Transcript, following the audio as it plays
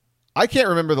I can't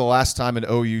remember the last time an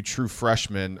OU true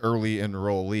freshman early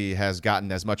enrollee has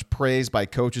gotten as much praise by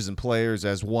coaches and players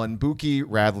as one Buki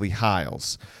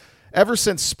Radley-Hiles. Ever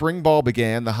since spring ball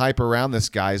began, the hype around this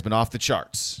guy has been off the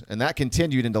charts, and that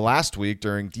continued into last week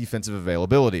during defensive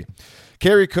availability.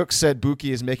 Kerry Cook said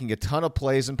Buki is making a ton of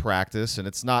plays in practice, and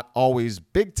it's not always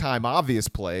big-time obvious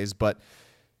plays, but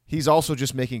he's also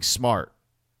just making smaller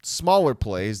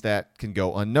plays that can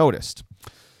go unnoticed.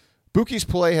 Buki's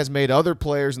play has made other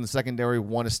players in the secondary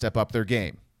want to step up their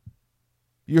game.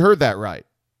 You heard that right.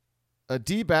 A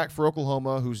D-back for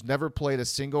Oklahoma who's never played a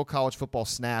single college football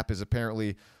snap is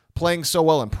apparently playing so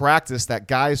well in practice that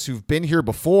guys who've been here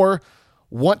before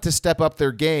want to step up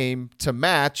their game to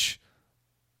match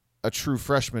a true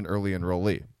freshman early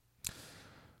enrollee.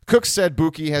 Cook said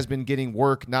Buki has been getting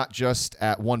work not just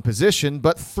at one position,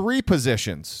 but three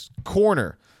positions: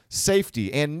 corner,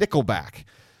 safety, and nickelback.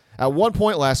 At one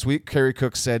point last week, Kerry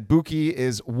Cook said Buki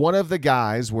is one of the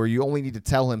guys where you only need to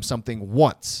tell him something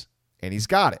once, and he's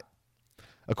got it.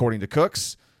 According to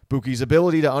Cooks, Buki's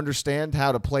ability to understand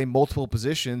how to play multiple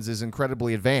positions is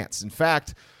incredibly advanced. In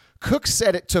fact, Cook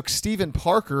said it took Steven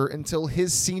Parker until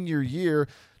his senior year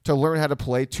to learn how to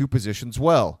play two positions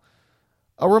well.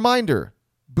 A reminder,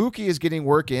 Buki is getting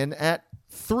work in at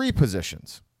three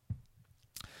positions.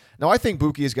 Now, I think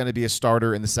Buki is going to be a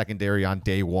starter in the secondary on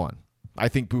day one. I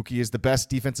think Buki is the best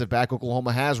defensive back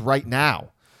Oklahoma has right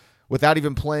now. Without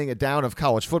even playing a down of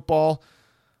college football,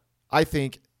 I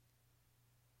think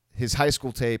his high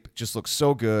school tape just looks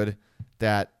so good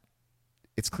that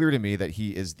it's clear to me that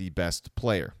he is the best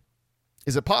player.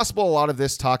 Is it possible a lot of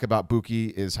this talk about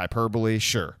Buki is hyperbole?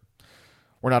 Sure.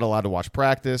 We're not allowed to watch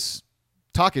practice.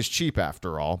 Talk is cheap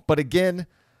after all. But again,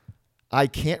 I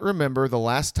can't remember the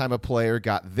last time a player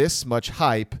got this much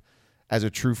hype as a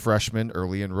true freshman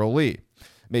early enrollee.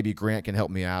 Maybe Grant can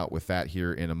help me out with that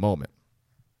here in a moment.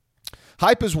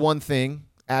 Hype is one thing.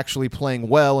 Actually playing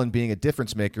well and being a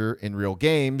difference maker in real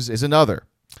games is another.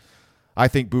 I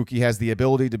think Buki has the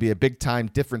ability to be a big-time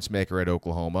difference maker at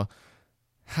Oklahoma.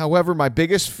 However, my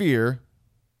biggest fear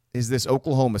is this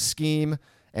Oklahoma scheme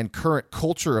and current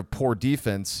culture of poor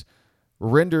defense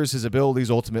renders his abilities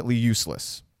ultimately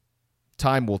useless.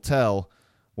 Time will tell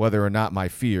whether or not my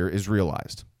fear is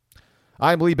realized.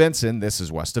 I'm Lee Benson. This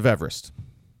is West of Everest.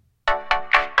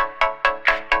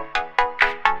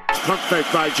 Pump fake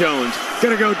by Jones.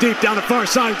 Gonna go deep down the far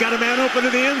side. Got a man open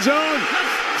in the end zone.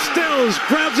 Stills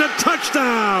grabs a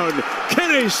touchdown.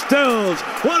 Kenny Stills.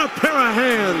 What a pair of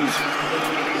hands.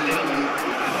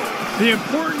 The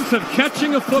importance of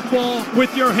catching a football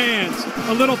with your hands.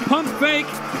 A little pump fake,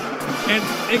 and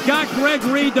it got Greg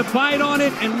Reed to bite on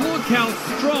it, and look how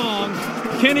strong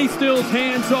Kenny Stills'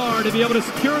 hands are to be able to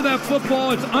secure that football.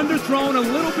 It's underthrown a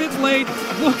little bit late.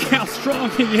 Look how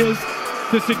strong he is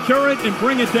to secure it and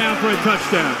bring it down for a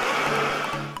touchdown.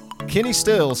 Kenny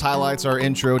Stills highlights our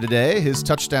intro today. His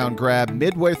touchdown grab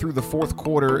midway through the fourth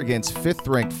quarter against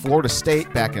fifth-ranked Florida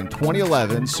State back in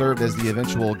 2011 served as the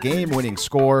eventual game-winning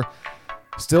score.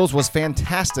 Stills was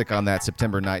fantastic on that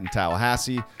September night in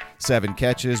Tallahassee. 7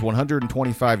 catches,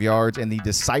 125 yards, and the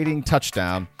deciding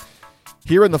touchdown.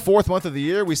 Here in the fourth month of the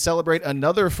year, we celebrate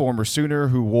another former Sooner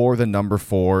who wore the number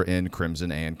 4 in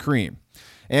crimson and cream.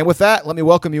 And with that, let me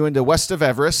welcome you into West of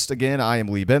Everest. Again, I am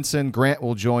Lee Benson. Grant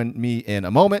will join me in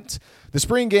a moment. The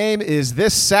spring game is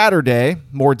this Saturday.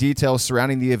 More details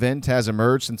surrounding the event has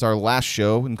emerged since our last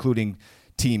show, including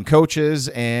team coaches,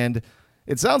 and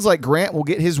it sounds like Grant will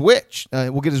get his wish.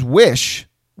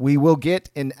 We will get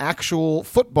an actual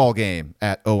football game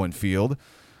at Owen Field.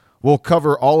 We'll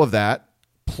cover all of that,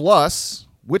 plus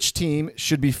which team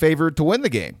should be favored to win the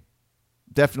game.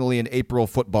 Definitely an April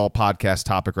football podcast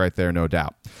topic right there, no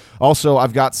doubt. Also,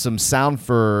 I've got some sound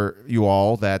for you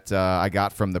all that I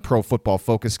got from the Pro Football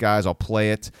Focus guys. I'll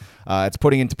play it. It's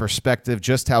putting into perspective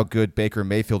just how good Baker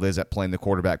Mayfield is at playing the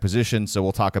quarterback position, so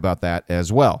we'll talk about that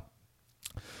as well.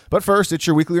 But first, it's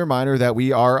your weekly reminder that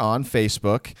we are on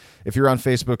Facebook. If you're on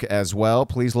Facebook as well,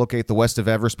 please locate the West of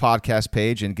Everest podcast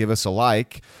page and give us a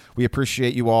like. We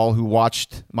appreciate you all who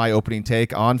watched my opening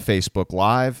take on Facebook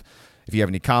Live. If you have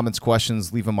any comments,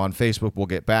 questions, leave them on Facebook. We'll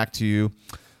get back to you.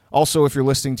 Also, if you're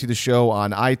listening to the show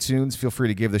on iTunes, feel free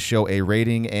to give the show a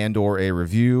rating and or a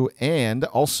review. And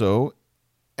also,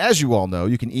 as you all know,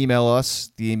 you can email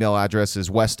us. The email address is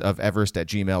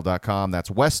westofeverest@gmail.com. That's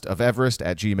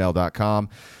westofeverest@gmail.com.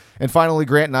 And finally,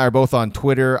 Grant and I are both on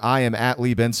Twitter. I am at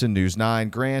Lee Benson News 9.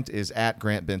 Grant is at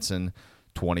Grant Benson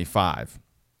 25.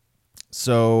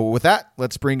 So with that,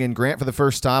 let's bring in Grant for the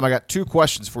first time. I got 2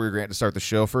 questions for you, Grant, to start the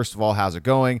show. First of all, how's it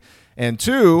going? And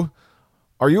 2,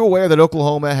 Are you aware that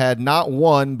Oklahoma had not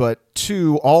one, but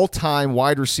two all-time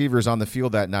wide receivers on the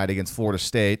field that night against Florida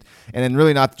State? And then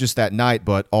really not just that night,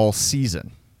 but all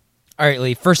season. All right,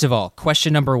 Lee, first of all,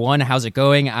 question number one, how's it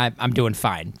going? I'm doing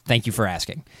fine. Thank you for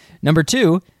asking. Number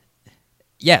two,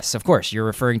 yes, of course, you're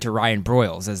referring to Ryan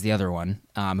Broyles as the other one,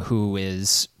 who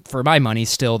is, for my money,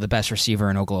 still the best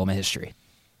receiver in Oklahoma history.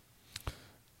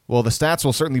 Well, the stats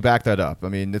will certainly back that up. I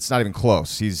mean, it's not even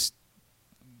close. His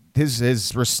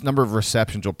number of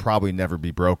receptions will probably never be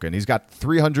broken. He's got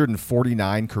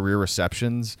 349 career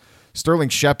receptions. Sterling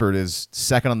Shepard is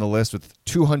second on the list with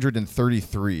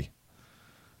 233.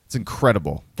 It's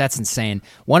incredible. That's insane.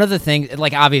 One of the things,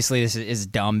 like, obviously this is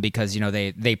dumb because,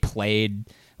 they played,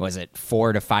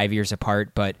 4 to 5 years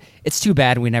apart, but it's too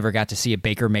bad we never got to see a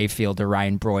Baker Mayfield to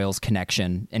Ryan Broyles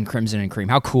connection in Crimson and Cream.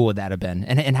 How cool would that have been?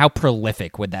 And how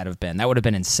prolific would that have been? That would have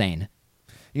been insane.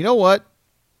 You know what?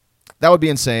 That would be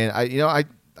insane. I'm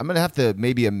going to have to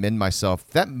maybe amend myself.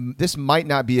 This might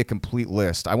not be a complete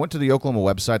list. I went to the Oklahoma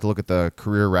website to look at the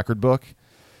career record book.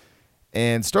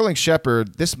 And Sterling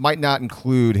Shepard, this might not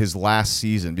include his last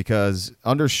season because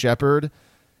under Shepard,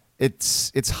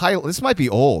 it's high. This might be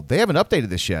old. They haven't updated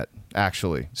this yet,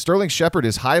 actually. Sterling Shepard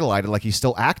is highlighted like he's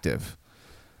still active.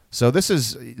 So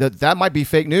that might be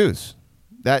fake news.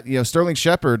 That Sterling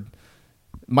Shepard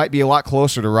might be a lot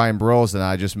closer to Ryan Broyles than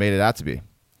I just made it out to be.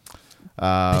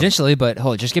 Potentially, but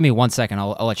hold on, just give me 1 second.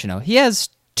 I'll let you know. He had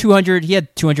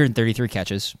 233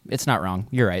 catches. It's not wrong.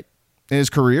 You're right. In his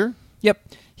career? Yep.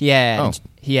 He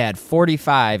had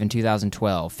 45 in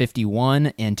 2012, 51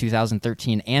 in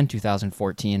 2013 and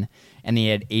 2014, and he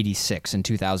had 86 in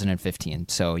 2015.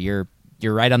 So you're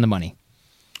right on the money.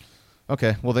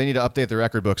 Okay, well, they need to update the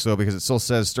record books, though, because it still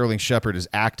says Sterling Shepard is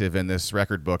active in this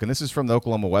record book. And this is from the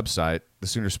Oklahoma website,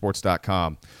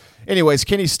 thesoonersports.com. Anyways,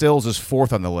 Kenny Stills is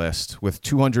fourth on the list with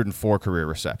 204 career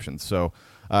receptions. So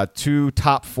two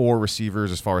top four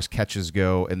receivers as far as catches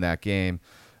go in that game.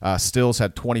 Stills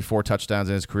had 24 touchdowns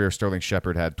in his career. Sterling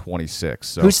Shepard had 26.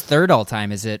 So. Who's third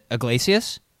all-time? Is it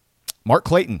Iglesias? Mark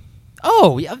Clayton.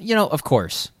 Oh, of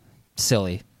course.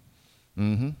 Silly.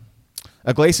 Mm-hmm.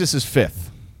 Iglesias is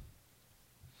fifth.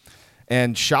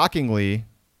 And shockingly,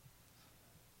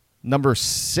 number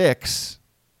 6,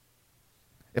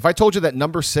 if I told you that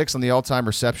number 6 on the all-time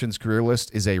receptions career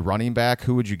list is a running back,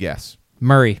 who would you guess?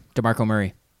 DeMarco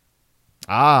Murray.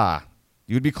 Ah,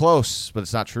 you'd be close, but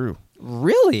it's not true.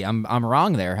 Really? I'm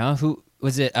wrong there, huh? Who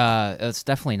was it? It's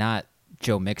definitely not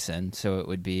Joe Mixon, so it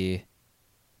would be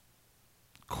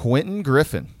Quentin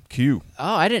Griffin. Q.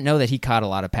 Oh, I didn't know that he caught a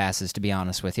lot of passes, to be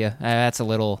honest with you. That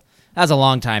was a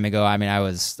long time ago. I mean, I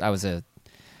was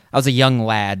a young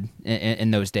lad in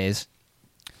those days.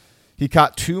 He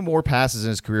caught 2 more passes in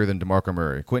his career than DeMarco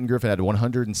Murray. Quentin Griffin had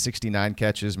 169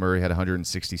 catches. Murray had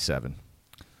 167.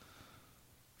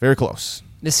 Very close.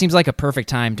 This seems like a perfect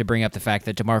time to bring up the fact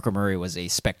that DeMarco Murray was a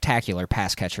spectacular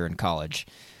pass catcher in college.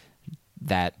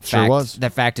 That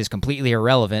fact is completely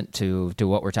irrelevant to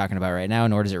what we're talking about right now,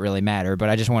 nor does it really matter. But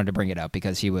I just wanted to bring it up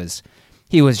because he was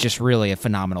just really a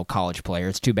phenomenal college player.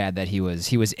 It's too bad that he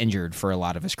was injured for a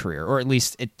lot of his career, or at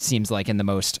least it seems like in the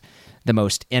most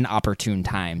inopportune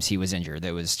times he was injured.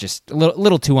 That was just a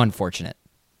little too unfortunate.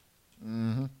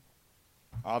 Mm-hmm.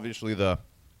 Obviously, the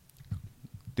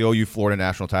OU Florida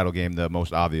national title game, the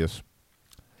most obvious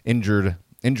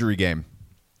injury game.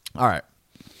 All right.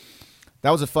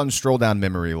 That was a fun stroll down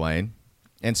memory lane.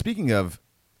 And speaking of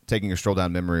taking a stroll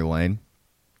down memory lane,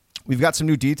 we've got some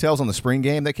new details on the spring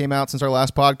game that came out since our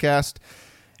last podcast.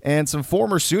 And some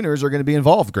former Sooners are going to be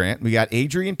involved, Grant. We got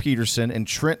Adrian Peterson and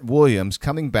Trent Williams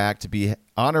coming back to be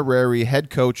honorary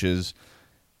head coaches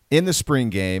in the spring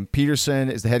game. Peterson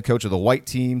is the head coach of the white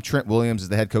team. Trent Williams is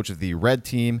the head coach of the red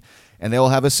team. And they will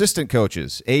have assistant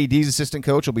coaches. AD's assistant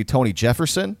coach will be Tony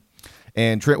Jefferson.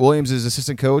 And Trent Williams'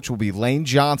 assistant coach will be Lane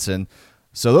Johnson.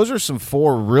 So those are some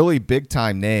 4 really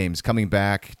big-time names coming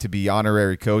back to be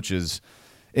honorary coaches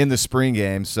in the spring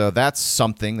game. So that's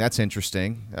something. That's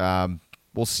interesting.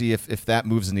 We'll see if that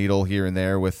moves the needle here and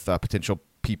there with potential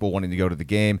people wanting to go to the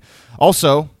game.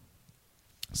 Also,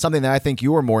 something that I think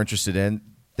you are more interested in,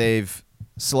 they've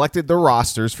selected the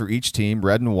rosters for each team,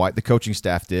 red and white, the coaching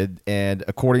staff did, and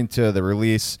according to the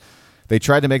release, they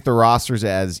tried to make the rosters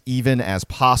as even as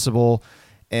possible.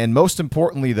 And most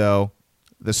importantly, though,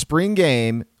 the spring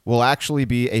game will actually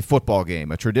be a football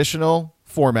game, a traditional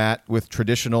format with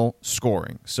traditional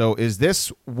scoring. So is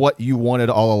this what you wanted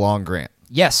all along, Grant?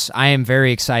 Yes, I am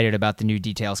very excited about the new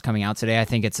details coming out today. I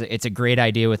think it's a great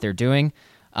idea what they're doing.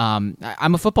 I'm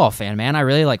a football fan, man. I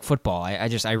really like football.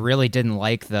 I really didn't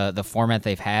like the format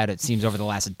they've had. It seems over the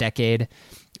last decade.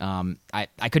 I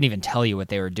couldn't even tell you what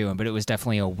they were doing, but it was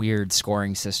definitely a weird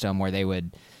scoring system where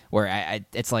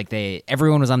it's like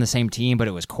everyone was on the same team, but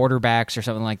it was quarterbacks or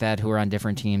something like that who were on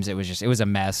different teams. It was a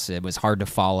mess. It was hard to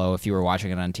follow if you were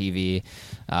watching it on TV.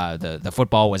 The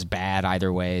football was bad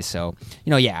either way. So,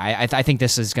 I think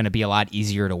this is going to be a lot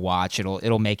easier to watch.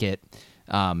 It'll make it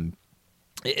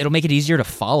easier to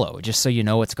follow, just so you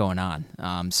know what's going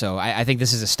on. So I think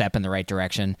this is a step in the right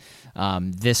direction.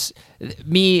 This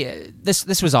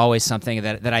was always something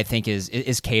that I think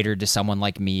is catered to someone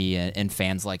like me and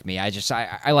fans like me.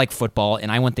 I like football,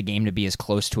 and I want the game to be as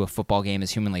close to a football game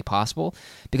as humanly possible,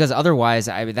 because otherwise,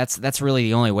 that's really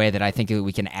the only way that I think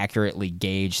we can accurately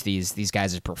gauge these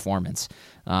guys' performance.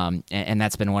 And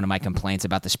that's been one of my complaints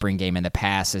about the spring game in the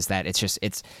past, is that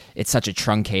it's such a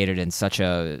truncated and such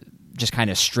a just kind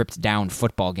of stripped down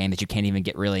football game that you can't even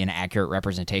get really an accurate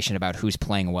representation about who's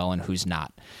playing well and who's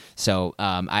not. So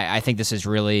I think this is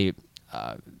really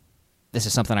this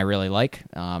is something I really like.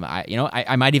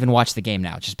 I might even watch the game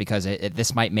now just because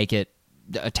this might make it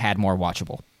a tad more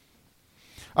watchable.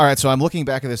 All right, so I'm looking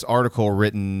back at this article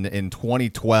written in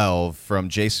 2012 from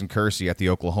Jason Kersey at the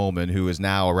Oklahoman, who is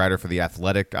now a writer for The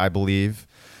Athletic, I believe.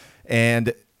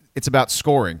 And it's about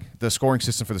scoring, the scoring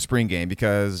system for the spring game,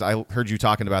 because I heard you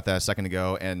talking about that a second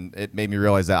ago, and it made me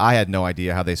realize that I had no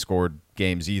idea how they scored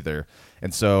games either.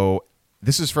 And so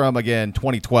this is from, again,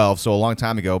 2012, so a long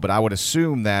time ago, but I would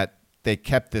assume that they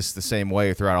kept this the same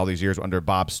way throughout all these years under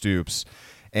Bob Stoops.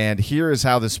 And here is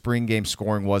how the spring game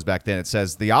scoring was back then. It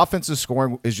says the offensive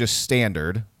scoring is just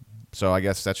standard, so I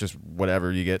guess that's just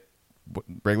whatever you get,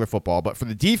 regular football. But for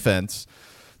the defense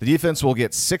will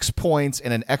get 6 points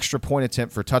and an extra point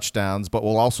attempt for touchdowns, but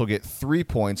will also get 3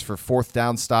 points for fourth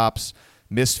down stops,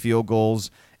 missed field goals,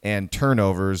 and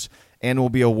turnovers, and will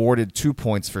be awarded 2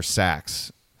 points for sacks.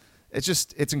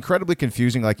 It's incredibly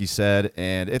confusing, like you said,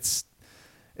 and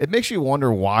it makes you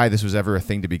wonder why this was ever a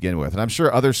thing to begin with. And I'm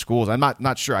sure other schools, I'm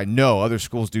not sure, I know other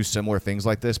schools do similar things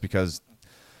like this because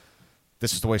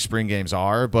this is the way spring games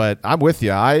are, but I'm with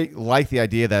you. I like the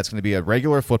idea that it's going to be a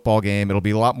regular football game. It'll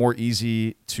be a lot more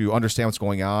easy to understand what's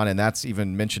going on, and that's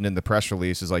even mentioned in the press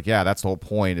release. Is like, yeah, that's the whole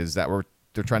point, is that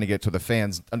they're trying to get to the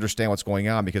fans, understand what's going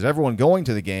on, because everyone going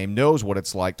to the game knows what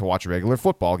it's like to watch a regular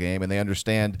football game, and they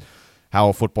understand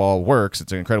how football works.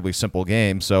 It's an incredibly simple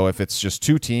game, so if it's just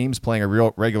two teams playing a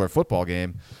real regular football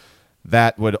game,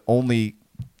 that would only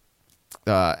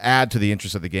add to the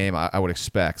interest of the game, I would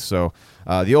expect. So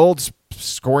the old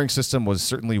scoring system was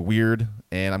certainly weird,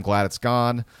 and I'm glad it's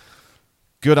gone.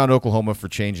 Good on Oklahoma for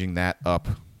changing that up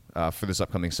for this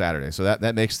upcoming Saturday. So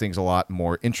that makes things a lot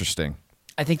more interesting.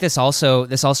 I think this also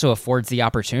affords the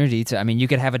opportunity to, you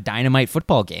could have a dynamite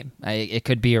football game. It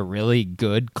could be a really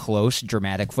good, close,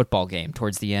 dramatic football game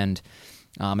towards the end.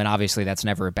 And obviously that's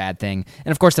never a bad thing.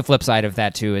 And of course the flip side of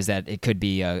that too is that it could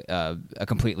be a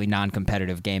completely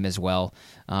non-competitive game as well.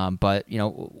 But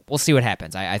we'll see what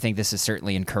happens. I think this is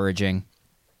certainly encouraging.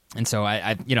 And so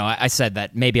I said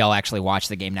that maybe I'll actually watch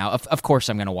the game now. Of course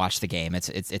I'm going to watch the game.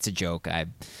 It's a joke.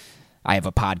 I have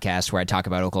a podcast where I talk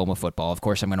about Oklahoma football. Of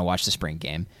course I'm going to watch the spring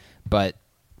game. But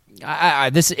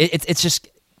it's just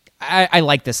I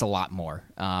like this a lot more,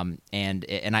 and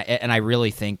I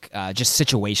really think just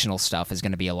situational stuff is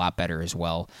going to be a lot better as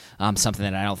well. Something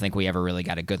that I don't think we ever really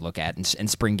got a good look at in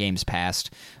spring games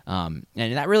past, and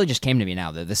that really just came to me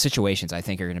now. The situations I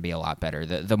think are going to be a lot better.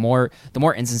 The more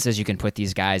instances you can put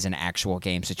these guys in actual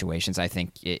game situations, I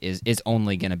think is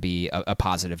only going to be a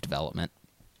positive development.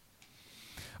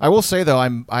 I will say though,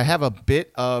 I have a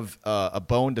bit of a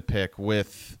bone to pick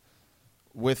with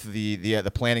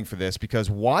the planning for this,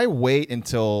 because why wait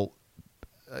until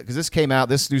because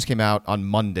this news came out on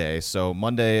Monday, so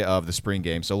Monday of the spring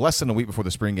game, so less than a week before the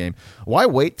spring game. Why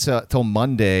wait till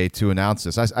Monday to announce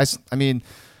this? I mean,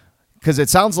 because it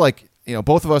sounds like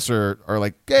both of us are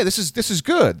like, hey, this is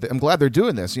good. I'm glad they're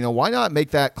doing this. Why not make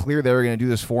that clear they were going to do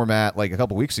this format like a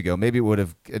couple weeks ago? Maybe it would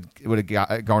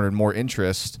have garnered more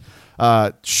interest.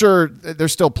 Sure,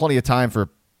 there's still plenty of time for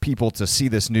people to see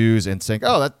this news and think,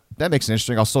 oh, that makes it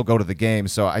interesting. I'll still go to the game.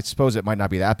 So I suppose it might not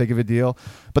be that big of a deal.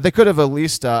 But they could have at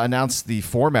least announced the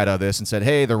format of this and said,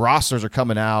 hey, the rosters are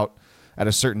coming out at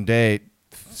a certain date.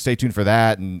 Stay tuned for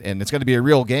that. And it's going to be a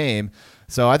real game.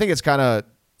 So I think it's kind of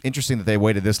interesting that they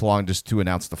waited this long just to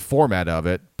announce the format of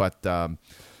it. But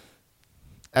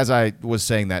as I was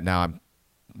saying that, now I'm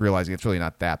realizing it's really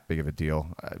not that big of a deal.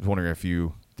 I was wondering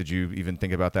did you even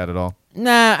think about that at all?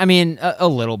 Nah, a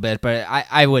little bit, but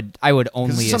I would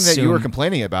only assume something that you were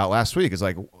complaining about last week is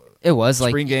like, It was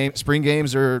spring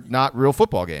games are not real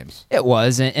football games. It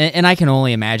was, and I can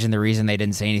only imagine the reason they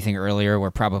didn't say anything earlier were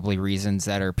probably reasons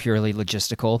that are purely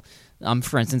logistical.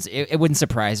 For instance, it wouldn't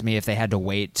surprise me if they had to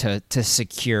wait to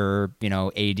secure,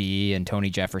 AD and Tony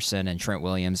Jefferson and Trent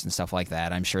Williams and stuff like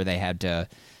that. I'm sure they had to,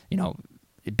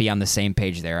 be on the same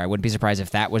page there. I wouldn't be surprised if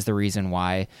that was the reason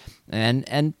why.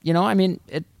 And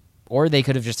or they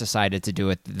could have just decided to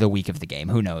do it the week of the game.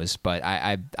 Who knows? But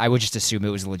I would just assume it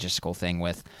was a logistical thing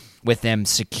with them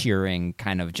securing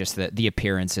kind of just the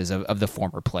appearances of the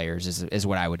former players is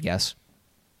what I would guess.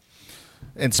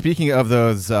 And speaking of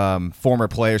those former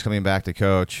players coming back to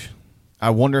coach, I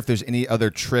wonder if there's any other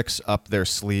tricks up their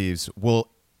sleeves. Will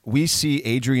we see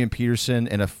Adrian Peterson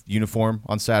in a uniform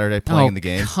on Saturday playing in the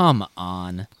game? Come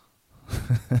on.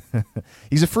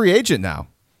 He's a free agent now.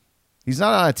 He's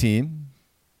not on a team.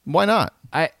 Why not?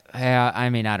 I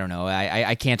don't know.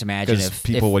 I can't imagine if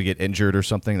people would get injured or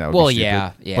something. That would be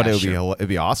stupid. Yeah. But sure. it'd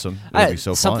be awesome. It'd be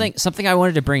so fun. Something I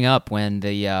wanted to bring up when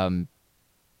the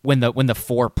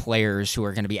four players who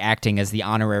are going to be acting as the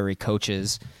honorary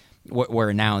coaches were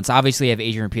announced. Obviously, you have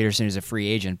Adrian Peterson, who's a free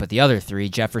agent, but the other three,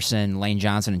 Jefferson, Lane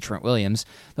Johnson, and Trent Williams,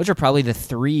 those are probably the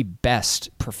three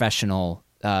best professional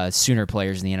Sooner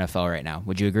players in the NFL right now.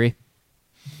 Would you agree?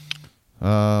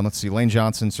 Let's see. Lane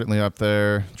Johnson certainly up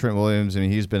there. Trent Williams.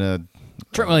 He's been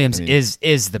Trent Williams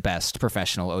is the best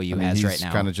professional OU has right now.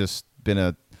 He's kind of just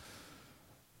been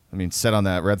set on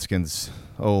that Redskins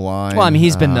O-line. Well,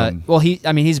 he's been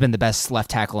he's been the best left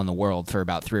tackle in the world for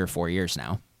about 3 or 4 years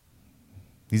now.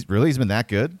 He's been that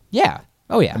good? Yeah.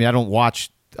 Oh yeah. I don't watch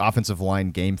offensive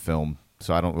line game film,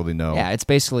 so I don't really know. Yeah, it's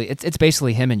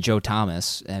basically him and Joe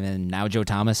Thomas, and then now Joe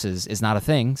Thomas is not a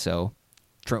thing. So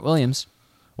Trent Williams.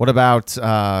 What about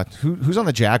who's on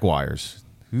the Jaguars?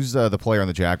 Who's the player on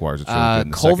the Jaguars? That's really good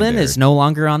in the Colvin secondary? is no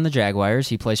longer on the Jaguars.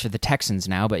 He plays for the Texans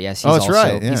now, but yes,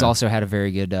 he's also had a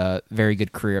very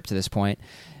good career up to this point.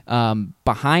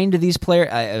 Behind these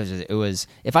players, it was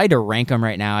if I had to rank them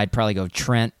right now, I'd probably go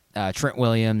Trent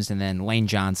Williams, and then Lane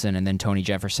Johnson, and then Tony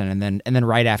Jefferson, and then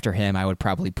right after him, I would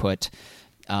probably put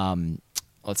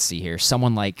let's see here,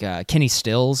 someone like Kenny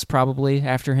Stills probably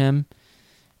after him.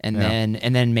 And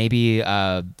then maybe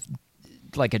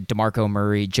like a DeMarco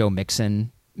Murray, Joe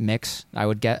Mixon mix. I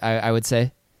would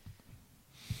say.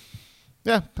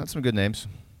 Yeah, that's some good names.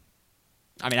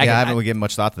 I haven't really given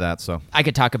much thought to that. So I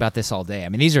could talk about this all day.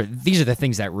 These are the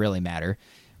things that really matter.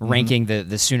 Ranking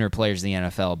the Sooner players in the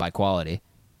NFL by quality.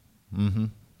 Mm-hmm.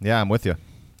 Yeah, I'm with you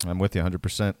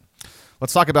 100%.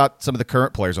 Let's talk about some of the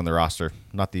current players on the roster,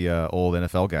 not the old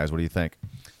NFL guys. What do you think?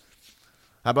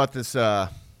 How about this?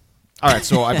 All right,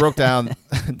 so I broke down.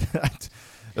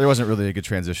 There wasn't really a good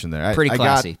transition there. Pretty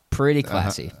classy.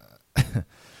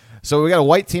 So we got a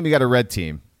white team, we got a red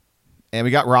team, and we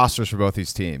got rosters for both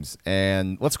these teams.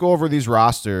 And let's go over these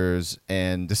rosters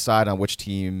and decide on which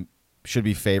team should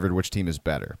be favored, which team is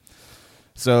better.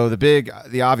 So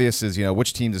the obvious is,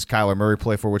 which team does Kyler Murray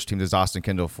play for, which team does Austin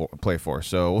Kendall play for.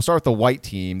 So we'll start with the white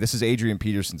team. This is Adrian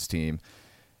Peterson's team,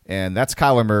 and that's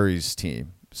Kyler Murray's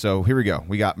team. So here we go.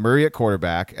 We got Murray at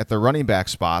quarterback. At the running back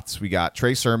spots, we got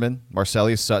Trey Sermon,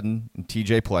 Marcellus Sutton, and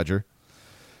TJ Pledger.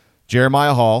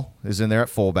 Jeremiah Hall is in there at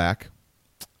fullback.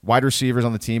 Wide receivers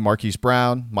on the team, Marquise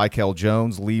Brown, Michael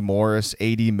Jones, Lee Morris,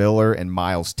 A.D. Miller, and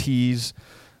Miles Tease.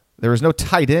 There is no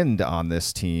tight end on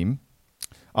this team.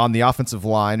 On the offensive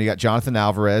line, we got Jonathan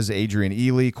Alvarez, Adrian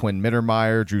Ely, Quinn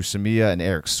Mittermeier, Drew Samia, and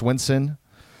Eric Swinson.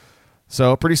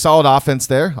 So pretty solid offense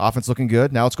there. Offense looking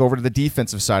good. Now let's go over to the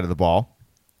defensive side of the ball.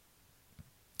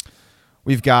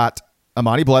 We've got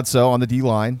Amani Bledsoe on the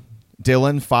D-line,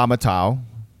 Dylan Famatau,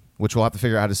 which we'll have to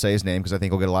figure out how to say his name because I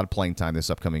think he'll get a lot of playing time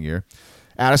this upcoming year.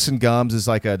 Addison Gums is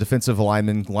like a defensive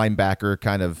linebacker,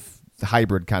 kind of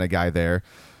hybrid kind of guy there.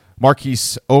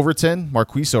 Marquise Overton,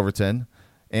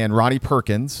 and Ronnie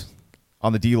Perkins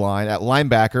on the D-line. At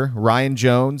linebacker, Ryan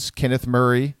Jones, Kenneth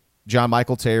Murray, John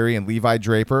Michael Terry, and Levi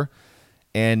Draper.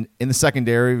 And in the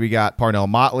secondary, we got Parnell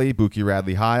Motley, Buki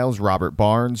Radley-Hiles, Robert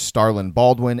Barnes, Starlin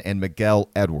Baldwin, and Miguel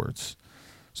Edwards.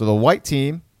 So the white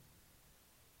team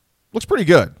looks pretty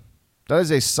good. That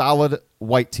is a solid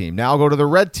white team. Now I'll go to the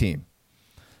red team.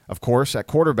 Of course, at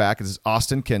quarterback is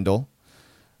Austin Kendall.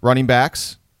 Running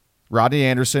backs, Rodney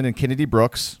Anderson and Kennedy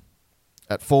Brooks.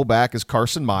 At fullback is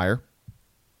Carson Meyer.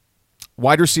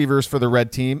 Wide receivers for the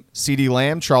red team, CeeDee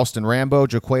Lamb, Charleston Rambo,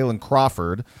 Jaquaylin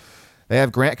Crawford. They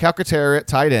have Grant Calcaterra at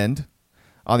tight end.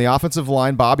 On the offensive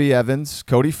line, Bobby Evans,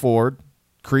 Cody Ford,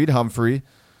 Creed Humphrey,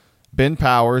 Ben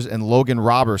Powers, and Logan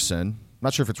Roberson. I'm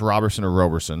not sure if it's Roberson or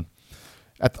Roberson.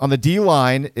 On the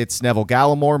D-line, it's Neville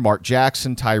Gallimore, Mark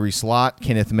Jackson, Tyrese Lott,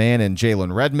 Kenneth Mann, and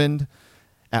Jalen Redmond.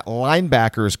 At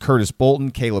linebackers, Curtis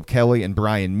Bolton, Caleb Kelly, and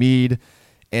Brian Mead.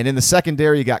 And in the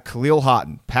secondary, you got Khalil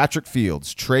Houghton, Patrick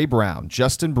Fields, Trey Brown,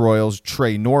 Justin Broyles,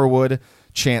 Trey Norwood,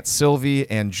 Chance Sylvie,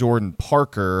 and Jordan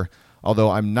Parker,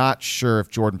 although I'm not sure if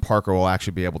Jordan Parker will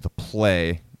actually be able to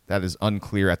play. That is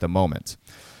unclear at the moment.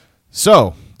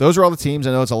 So those are all the teams.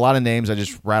 I know it's a lot of names I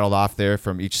just rattled off there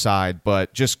from each side,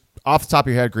 but just off the top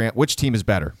of your head, Grant, which team is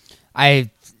better? I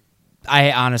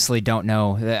honestly don't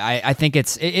know. I think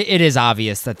it is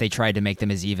obvious that they tried to make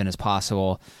them as even as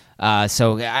possible.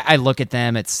 So I look at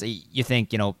them. You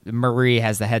think, Murray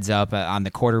has the heads up on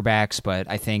the quarterbacks, but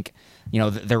I think,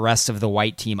 the rest of the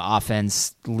white team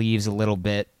offense leaves a little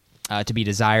bit to be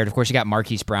desired. Of course, you got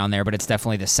Marquise Brown there, but it's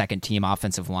definitely the second team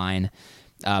offensive line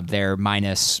there,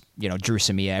 minus, Drew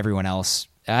Samia, everyone else.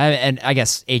 And I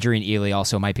guess Adrian Ely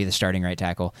also might be the starting right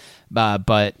tackle. But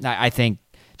I think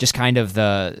just kind of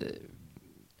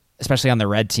especially on the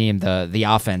red team, the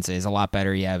offense is a lot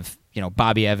better. You have,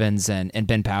 Bobby Evans and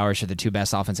Ben Powers are the two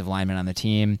best offensive linemen on the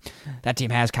team. That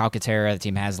team has Calcaterra. The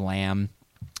team has Lamb.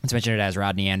 It's mentioned it has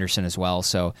Rodney Anderson as well.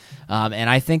 So, and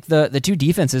I think the two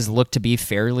defenses look to be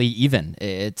fairly even.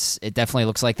 It definitely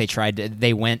looks like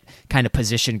they went kind of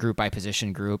position group by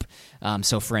position group.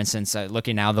 So, for instance,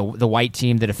 looking now, the white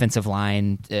team, the defensive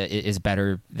line is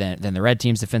better than the red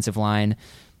team's defensive line.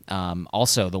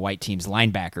 Also, the white team's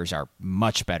linebackers are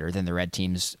much better than the red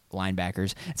team's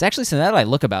linebackers. It's actually, so now that I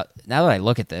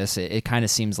look at this, it kind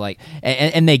of seems like,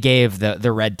 and they gave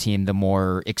the red team the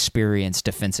more experienced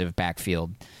defensive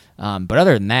backfield. But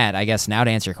other than that, I guess now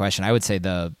to answer your question, I would say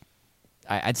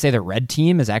I'd say the red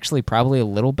team is actually probably a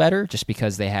little better, just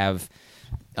because they have,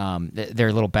 they're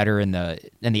a little better in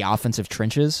the offensive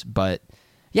trenches. But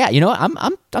yeah,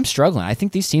 I'm struggling. I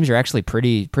think these teams are actually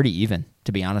pretty even,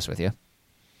 to be honest with you.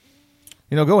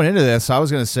 Going into this, I was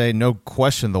going to say no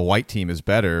question the white team is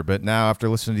better, but now after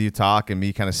listening to you talk and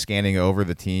me kind of scanning over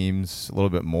the teams a little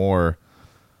bit more,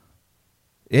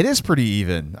 it is pretty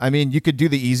even. I mean, you could do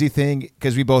the easy thing,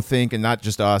 because we both think, and not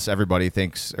just us, everybody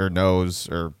thinks or knows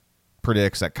or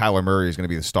predicts that Kyler Murray is going to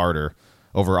be the starter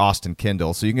over Austin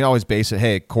Kendall. So you can always base it,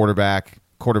 hey, quarterback's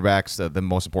the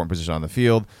most important position on the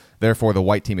field. Therefore, the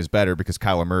white team is better because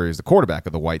Kyler Murray is the quarterback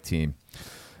of the white team.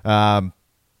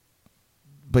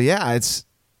 But yeah,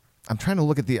 I'm trying to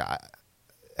look at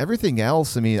everything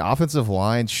else. I mean, offensive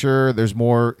line, sure, there's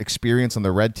more experience on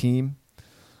the red team.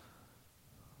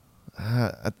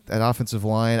 At offensive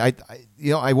line,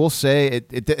 I will say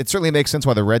it certainly makes sense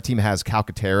why the red team has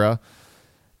Calcaterra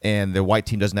and the white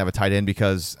team doesn't have a tight end,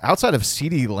 because outside of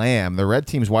CeeDee Lamb, the red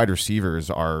team's wide receivers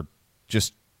are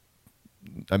just,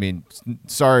 I mean,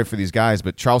 sorry for these guys,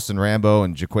 but Charleston Rambo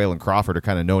and Jaqualine Crawford are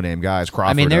kind of no-name guys.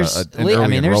 Crawford,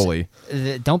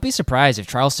 don't be surprised if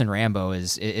Charleston Rambo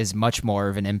is much more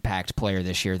of an impact player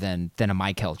this year than a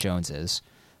Michael Jones is.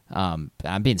 I'm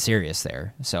being serious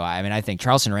there. So I think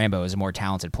Charleston Rambo is a more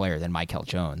talented player than Michael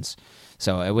Jones.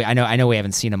 So I know we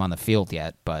haven't seen him on the field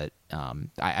yet, but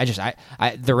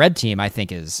the red team I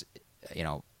think is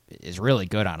really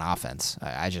good on offense.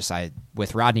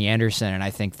 With Rodney Anderson, and I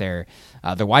think the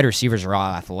wide receivers are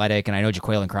all athletic, and I know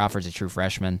Jaqualine Crawford's a true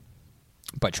freshman,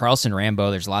 but Charleston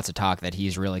Rambo, there's lots of talk that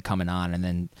he's really coming on, and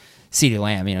then CeeDee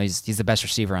Lamb, he's the best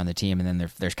receiver on the team, and then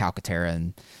there's Calcaterra,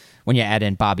 and when you add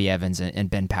in Bobby Evans and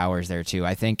Ben Powers there too,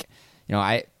 I think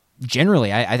I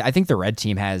think the red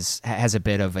team has a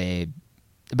bit of an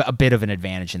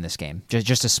advantage in this game,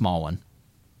 just a small one.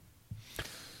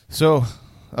 So.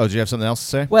 Oh, do you have something else to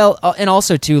say? Well, and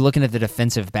also too, looking at the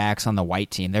defensive backs on the white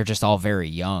team, they're just all very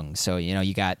young. So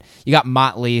you got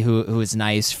Motley, who is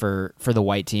nice for the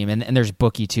white team, and there's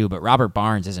Bookie too, but Robert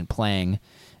Barnes isn't playing.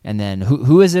 And then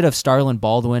who is it of Starlin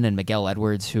Baldwin and Miguel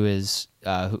Edwards who's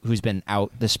been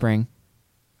out this spring?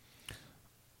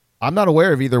 I'm not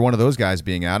aware of either one of those guys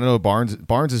being out. I know Barnes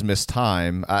has missed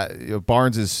time.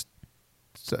 Barnes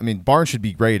should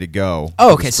be ready to go.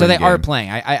 Oh, okay. So they are playing.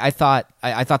 I thought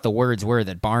the words were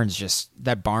that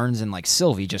Barnes and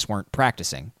Sylvie just weren't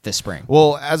practicing this spring.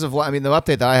 Well, the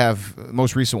update that I have,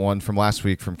 most recent one from last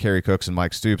week from Kerry Cooks and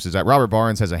Mike Stoops, is that Robert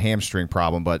Barnes has a hamstring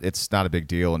problem, but it's not a big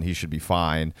deal and he should be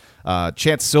fine.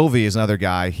 Chance Sylvie is another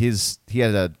guy. He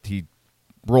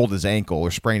rolled his ankle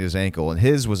or sprained his ankle, and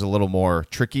his was a little more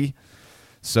tricky.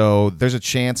 So there's a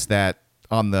chance that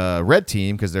on the red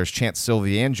team, because there's Chance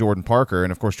Sylvie and Jordan Parker,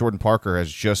 and of course Jordan Parker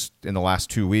has just in the last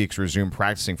 2 weeks resumed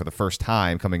practicing for the first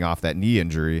time coming off that knee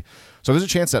injury. So there's a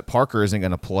chance that Parker isn't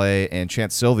going to play, and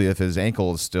Chance Sylvie, if his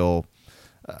ankle is still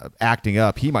acting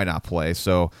up, he might not play.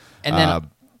 So and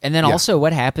then also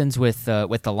what happens with the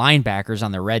linebackers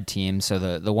on the red team? So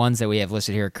the ones that we have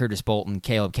listed here: Curtis Bolton,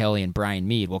 Caleb Kelly, and Brian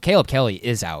Mead. Well, Caleb Kelly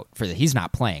is out he's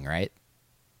not playing, right?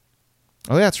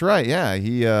 Oh, that's right. Yeah,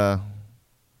 he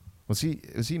was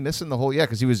he missing the whole? Yeah,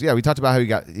 because he was. Yeah, we talked about how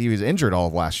he was injured all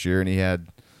of last year, and he had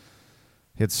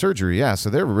surgery. Yeah, so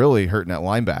they're really hurting at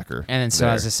linebacker. And then, so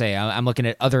as I say, I'm looking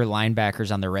at other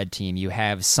linebackers on the red team. You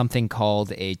have something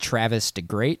called a Travis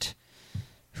DeGreat,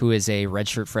 who is a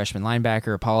redshirt freshman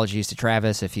linebacker. Apologies to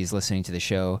Travis if he's listening to the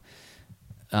show.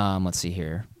 Let's see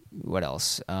here. What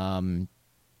else?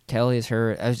 Kelly is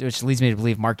hurt, which leads me to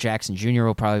believe Mark Jackson Jr.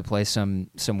 will probably play some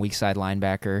weak side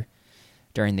linebacker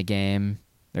during the game.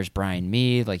 There's Brian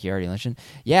Mead, like you already mentioned.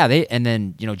 Yeah, and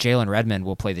then Jalen Redmond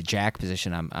will play the jack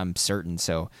position. I'm certain.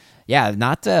 So yeah,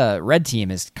 not red team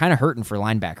is kind of hurting for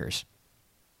linebackers.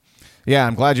 Yeah,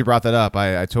 I'm glad you brought that up.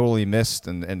 I totally missed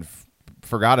and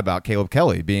forgot about Caleb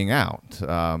Kelly being out.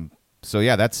 So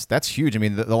yeah, that's huge. I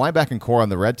mean, the linebacking core on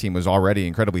the red team was already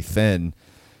incredibly thin,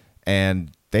 and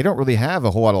they don't really have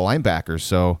a whole lot of linebackers.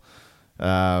 So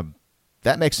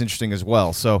that makes it interesting as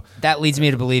well. So that leads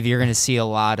me to believe you're going to see a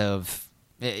lot of.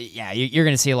 Yeah, you're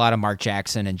going to see a lot of Mark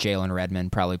Jackson and Jalen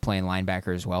Redmond probably playing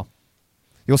linebacker as well.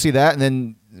 You'll see that, and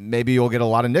then maybe you'll get a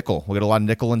lot of nickel. We'll get a lot of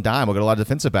nickel and dime. We'll get a lot of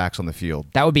defensive backs on the field.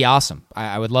 That would be awesome.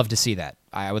 I would love to see that.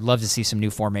 I would love to see some new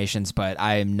formations, but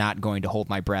I am not going to hold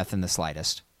my breath in the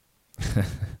slightest.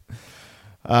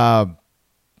 Let's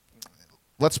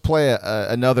play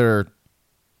another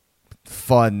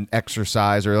fun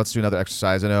exercise, or let's do another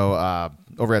exercise. I know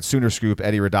over at Sooner Scoop,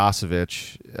 Eddie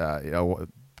Radosevich,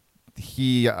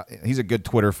 he's a good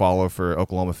Twitter follow for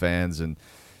Oklahoma fans, and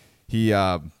he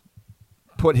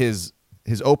put his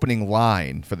opening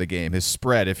line for the game, his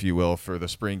spread, if you will, for the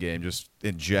spring game, just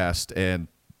in jest. And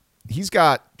he's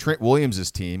got Trent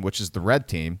Williams' team, which is the red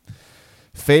team,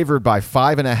 favored by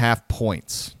 5.5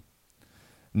 points.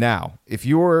 Now, if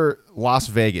you were Las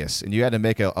Vegas and you had to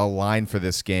make a line for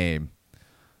this game,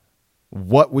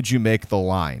 what would you make the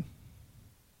line?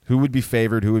 Who would be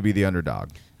favored? Who would be the underdog?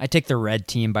 I take the red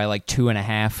team by like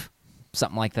 2.5,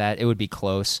 something like that. It would be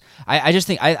close. I just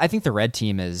think I think the red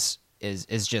team is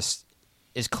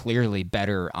clearly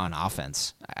better on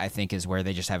offense. I think is where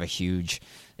they just have a huge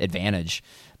advantage.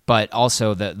 But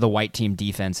also the white team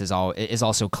defense is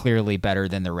also clearly better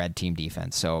than the red team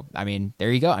defense. So I mean,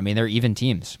 there you go. I mean, they're even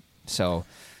teams. So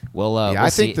we'll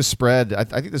I think the spread. I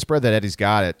think the spread that Eddie's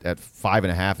got at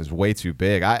 5.5 is way too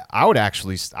big. I would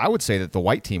say that the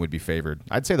white team would be favored.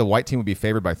 I'd say the white team would be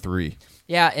favored by 3.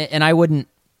 Yeah, and I wouldn't.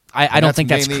 I don't think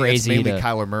that's crazy. It's mainly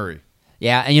Kyler Murray.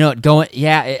 Yeah,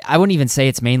 and I wouldn't even say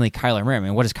it's mainly Kyler Murray. I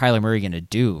mean, what is Kyler Murray going to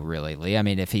do, really, Lee? I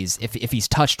mean, if he's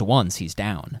touched once, he's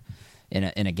down in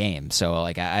a game. So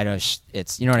like I don't.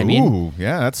 It's what I mean. Ooh,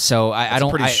 yeah. That's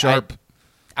pretty sharp.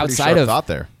 Outside of thought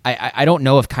there, I don't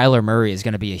know if Kyler Murray is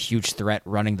going to be a huge threat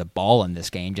running the ball in this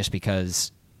game, just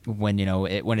because when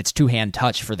it's two-hand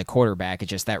touch for the quarterback,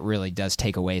 that really does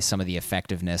take away some of the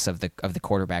effectiveness of the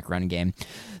quarterback run game.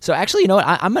 So actually,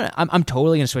 I'm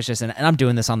totally gonna switch this, and I'm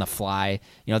doing this on the fly.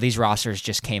 These rosters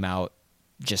just came out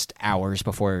just hours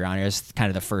before we were on here. It's kind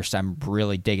of the first time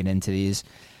really digging into these.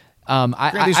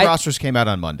 These rosters came out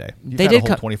on Monday. They did a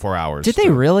whole 24 hours. Did they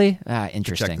really?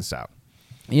 Interesting. Check this out.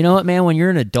 You know what, man? When you're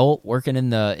an adult working in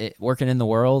the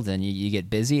world and you get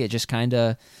busy, it just kind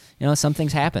of, some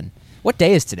things happen. What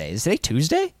day is today? Is today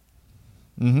Tuesday?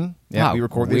 Mm-hmm. Yeah, we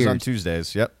record these on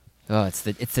Tuesdays. Yep. Oh, it's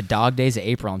the dog days of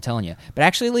April, I'm telling you. But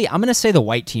actually, Lee, I'm going to say the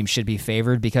white team should be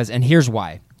favored and here's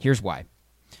why.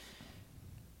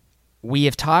 We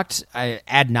have talked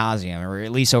ad nauseum, or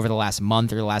at least over the last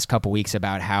month or the last couple weeks,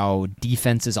 about how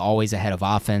defense is always ahead of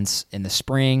offense in the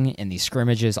spring, in these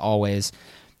scrimmages, always.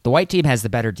 The white team has the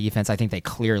better defense. I think they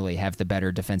clearly have the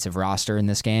better defensive roster in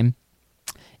this game.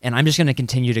 And I'm just going to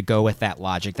continue to go with that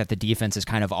logic that the defense is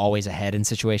kind of always ahead in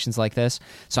situations like this.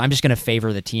 So I'm just going to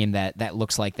favor the team that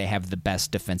looks like they have the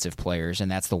best defensive players, and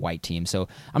that's the white team. So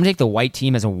I'm going to take the white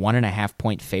team as a 1.5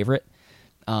 point favorite.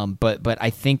 But I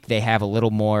think they have a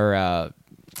little more.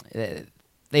 They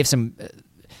have some.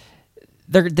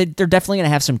 They're definitely going to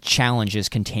have some challenges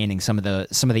containing some of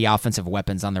the offensive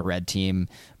weapons on the red team.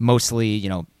 Mostly,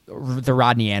 the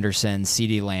Rodney Anderson,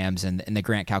 CeeDee Lambs, and the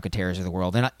Grant Calcaterras of the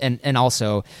world, and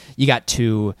also you got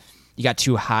two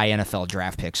high NFL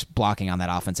draft picks blocking on that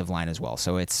offensive line as well.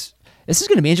 So this is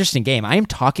going to be an interesting game. I am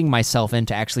talking myself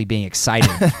into actually being excited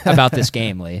about this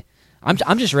game, Lee.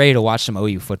 I'm just ready to watch some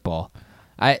OU football.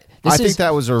 I think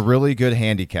that was a really good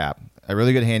handicap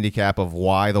of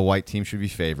why the white team should be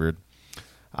favored.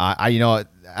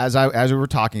 As we were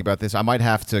talking about this, I might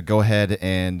have to go ahead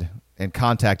and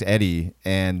contact Eddie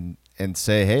and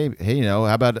say, hey, how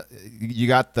about you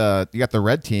got the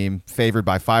red team favored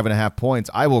by 5.5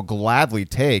 points? I will gladly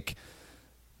take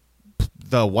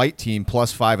the white team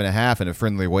plus 5.5 in a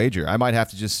friendly wager. I might have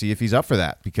to just see if he's up for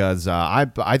that, because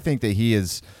I think that he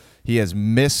has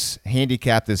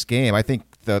mishandicapped this game. I think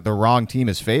the wrong team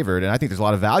is favored, and I think there's a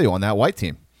lot of value on that white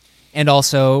team. And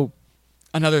also,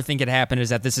 another thing could happen is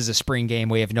that this is a spring game.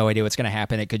 We have no idea what's going to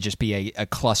happen. It could just be a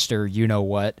cluster, you know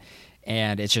what,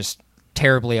 and it's just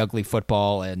terribly ugly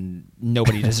football, and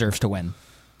nobody deserves to win,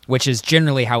 which is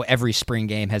generally how every spring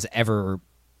game has ever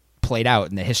played out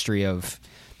in the history of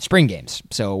spring games.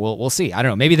 So we'll see. I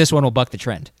don't know. Maybe this one will buck the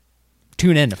trend.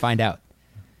 Tune in to find out.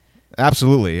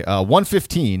 Absolutely.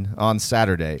 1:15 on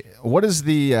Saturday. What is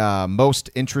the most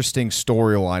interesting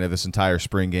storyline of this entire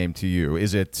spring game to you?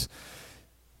 Is it,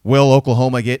 will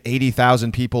Oklahoma get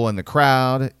 80,000 people in the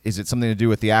crowd? Is it something to do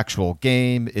with the actual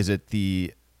game? Is it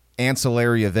the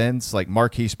ancillary events like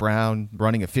Marquise Brown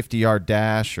running a 50-yard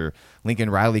dash or Lincoln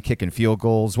Riley kicking field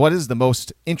goals? What is the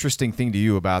most interesting thing to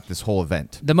you about this whole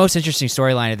event? The most interesting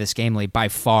storyline of this game, Lee, by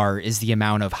far, is the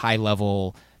amount of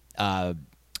high-level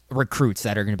recruits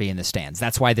that are going to be in the stands.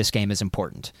 That's why this game is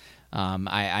important.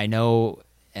 I know,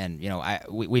 and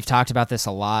we've talked about this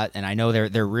a lot, and I know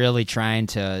they're really trying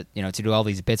to to do all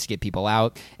these bits to get people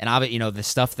out, and the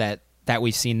stuff that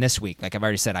we've seen this week, like I've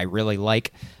already said, I really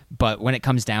like. But when it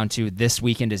comes down to this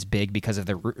weekend is big because of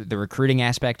the recruiting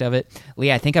aspect of it. Lee,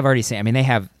 I think I've already said. I mean, they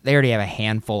already have a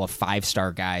handful of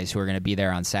 5-star guys who are going to be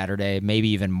there on Saturday. Maybe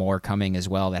even more coming as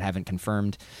well that haven't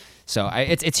confirmed. So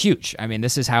it's huge. I mean,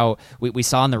 this is how we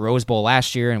saw in the Rose Bowl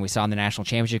last year, and we saw in the national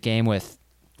championship game with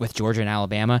Georgia and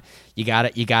Alabama. You got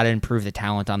to improve the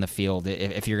talent on the field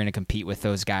if you're going to compete with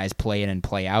those guys play in and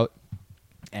play out.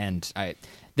 And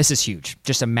this is huge.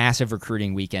 Just a massive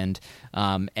recruiting weekend.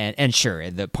 And sure,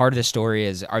 the part of the story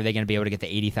is, are they going to be able to get the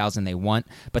 80,000 they want?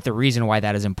 But the reason why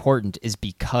that is important is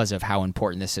because of how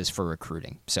important this is for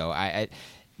recruiting. So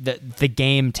the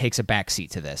game takes a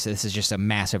backseat to this. This is just a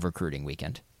massive recruiting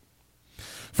weekend.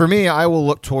 For me, I will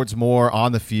look towards more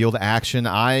on the field action.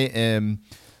 I am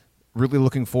really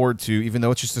looking forward to, even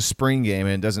though it's just a spring game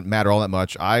and it doesn't matter all that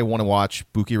much, I want to watch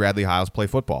Buki Radley-Hiles play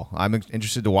football. I'm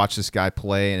interested to watch this guy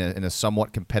play in a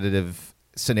somewhat competitive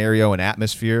scenario and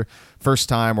atmosphere. First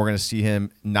time we're going to see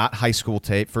him not high school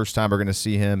tape. First time we're going to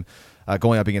see him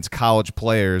going up against college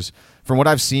players. From what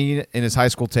I've seen in his high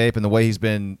school tape and the way he's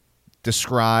been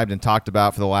described and talked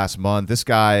about for the last month, this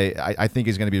guy I think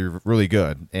is going to be really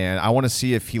good. And I want to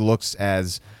see if he looks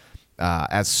as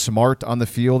smart on the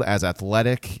field, as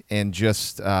athletic, and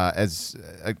just as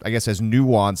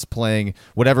nuanced, playing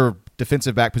whatever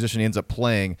defensive back position he ends up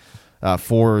playing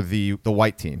for the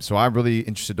white team. So I'm really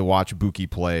interested to watch Buki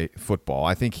play football.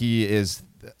 I think he is,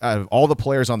 out of all the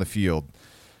players on the field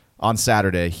on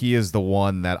Saturday, he is the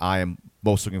one that I am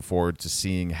most looking forward to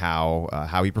seeing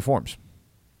how he performs.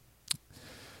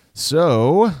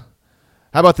 So,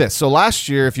 how about this? So last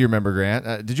year, if you remember,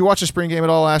 Grant, did you watch the spring game at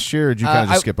all last year, or did you kind of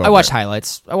just skip over it? I watched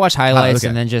highlights. Okay.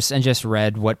 and just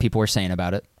read what people were saying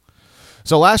about it.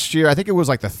 So last year, I think it was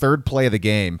like the third play of the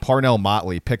game, Parnell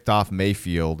Motley picked off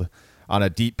Mayfield on a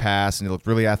deep pass, and he looked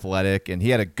really athletic, and he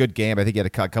had a good game. I think he had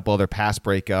a couple other pass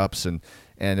breakups, and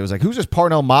it was like, who's this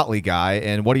Parnell Motley guy?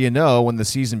 And what do you know, when the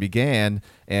season began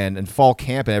and in fall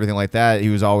camp and everything like that, he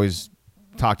was always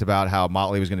talked about how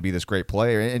Motley was going to be this great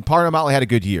player, and Parnell Motley had a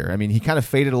good year. I mean, he kind of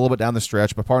faded a little bit down the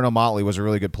stretch, but Parnell Motley was a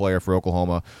really good player for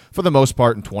Oklahoma for the most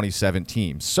part in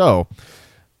 2017. So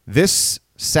this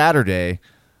Saturday,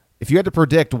 if you had to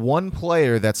predict one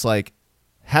player that's like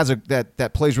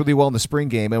that plays really well in the spring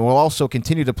game and will also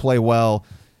continue to play well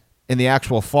in the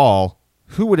actual fall,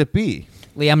 who would it be?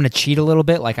 Lee, I'm going to cheat a little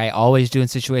bit like I always do in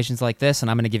situations like this, and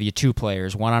I'm going to give you two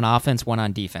players, one on offense, one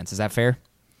on defense. Is that fair?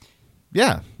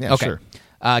 Yeah, okay. Sure.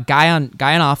 Guy on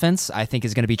offense, I think,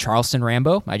 is going to be Charleston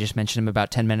Rambo. I just mentioned him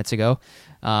about 10 minutes ago.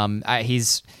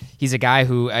 He's a guy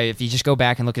who, if you just go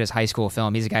back and look at his high school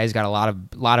film, he's a guy who's got a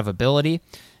lot of ability.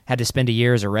 Had to spend a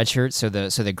year as a redshirt so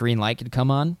the green light could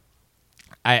come on.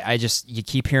 You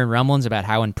keep hearing rumblings about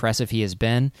how impressive he has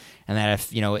been, and that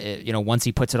if once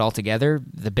he puts it all together,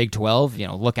 the Big 12,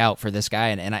 look out for this guy.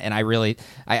 And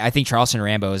I think Charleston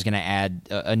Rambo is going to add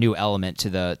a new element to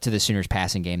the Sooners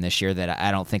passing game this year that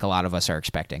I don't think a lot of us are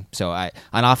expecting. So on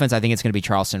offense, I think it's going to be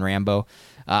Charleston Rambo.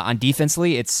 On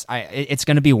defensively, it's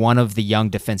going to be one of the young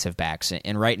defensive backs.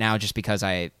 And right now, just because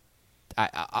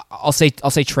I'll say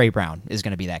Trey Brown is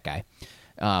going to be that guy.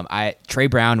 Trey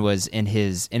Brown was in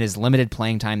his limited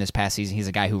playing time this past season. He's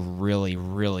a guy who really,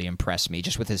 really impressed me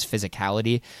just with his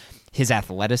physicality, his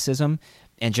athleticism,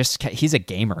 and just he's a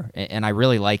gamer. And I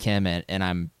really like him.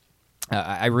 And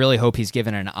I really hope he's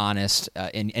given an honest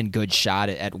and good shot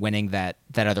at winning that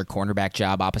other cornerback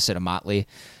job opposite of Motley,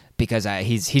 because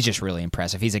he's just really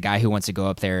impressive. He's a guy who wants to go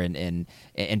up there and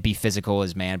be physical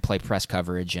as man, play press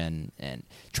coverage, and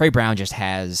Trey Brown just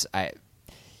has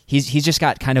he's just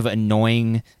got kind of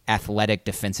annoying athletic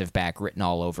defensive back written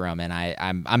all over him, and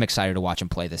I'm excited to watch him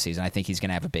play this season. I think he's going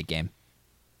to have a big game.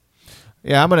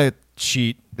 Yeah, I'm going to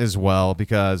cheat as well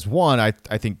because, one, I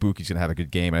think Buki's going to have a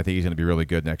good game, and I think he's going to be really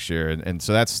good next year. And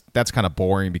so that's kind of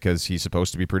boring because he's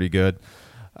supposed to be pretty good.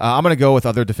 I'm going to go with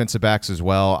other defensive backs as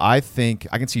well. I think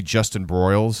I can see Justin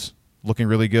Broyles looking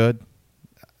really good.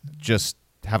 Just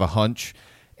have a hunch.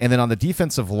 And then on the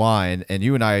defensive line, and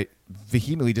you and I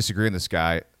vehemently disagree on this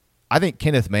guy, I think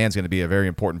Kenneth Mann's going to be a very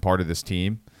important part of this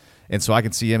team. And so I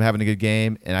can see him having a good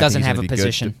game. And Doesn't I think have a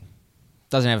position.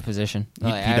 Doesn't have a position. He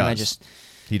does.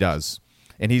 He does.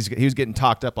 And he was getting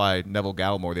talked up by Neville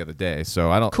Gallimore the other day.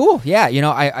 So I don't. Cool. Yeah.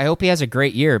 I hope he has a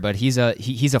great year. But he's a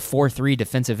 4-3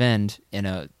 defensive end in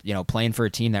a playing for a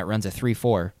team that runs a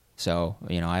 3-4. So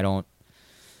I don't.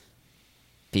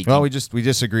 Well, we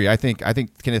disagree. I think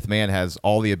Kenneth Mann has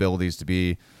all the abilities to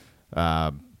be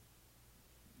a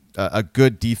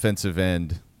good defensive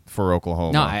end for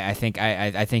Oklahoma. No, I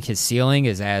think his ceiling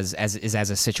is as a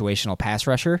situational pass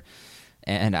rusher.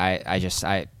 And I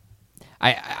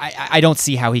don't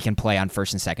see how he can play on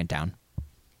first and second down.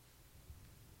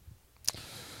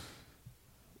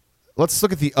 Let's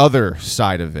look at the other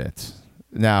side of it.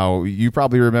 Now, you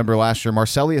probably remember last year,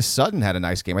 Marcelius Sutton had a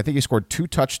nice game. I think he scored 2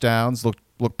 touchdowns,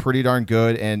 looked pretty darn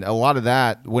good, and a lot of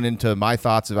that went into my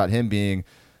thoughts about him being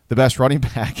the best running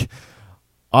back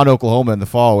on Oklahoma in the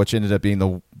fall, which ended up being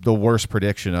the worst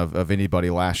prediction of anybody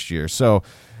last year. So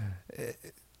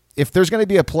if there's going to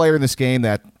be a player in this game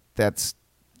that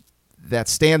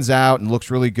stands out and looks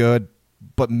really good,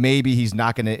 but maybe he's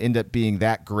not going to end up being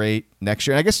that great next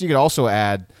year. And I guess you could also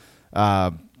add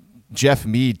Jeff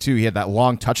Mead, too. He had that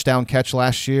long touchdown catch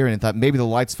last year, and I thought maybe the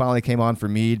lights finally came on for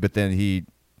Mead, but then he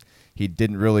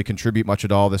didn't really contribute much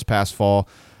at all this past fall.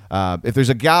 If there's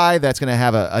a guy that's going to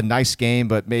have a nice game,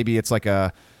 but maybe it's like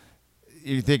you're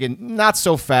thinking, not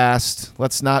so fast,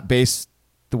 let's not base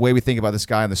the way we think about this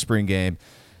guy in the spring game.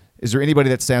 Is there anybody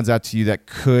that stands out to you that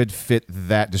could fit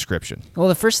that description? Well,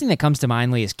 the first thing that comes to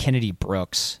mind, Lee, is Kennedy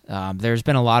Brooks. There's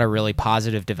been a lot of really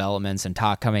positive developments and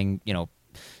talk coming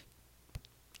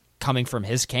from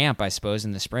his camp, I suppose,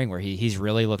 in the spring, where he's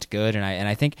really looked good, and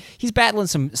I think he's battling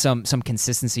some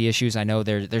consistency issues. I know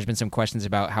there's been some questions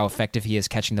about how effective he is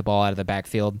catching the ball out of the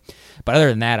backfield, but other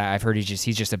than that, I've heard he's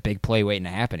just a big play waiting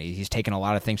to happen. He's taken a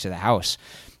lot of things to the house.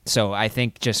 So I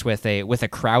think just with a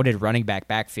crowded running back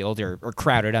backfield, or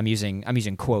crowded, I'm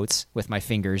using quotes with my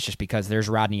fingers just because there's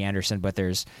Rodney Anderson, but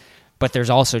there's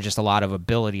also just a lot of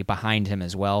ability behind him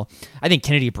as well. I think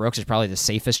Kennedy Brooks is probably the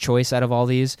safest choice out of all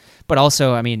these, but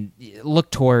also, I mean, look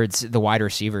towards the wide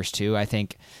receivers too. I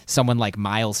think someone like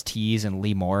Miles Tease and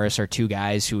Lee Morris are two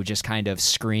guys who just kind of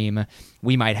scream,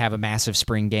 we might have a massive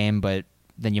spring game, but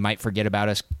then you might forget about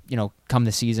us, come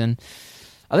the season.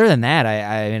 Other than that,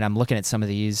 I mean, I'm looking at some of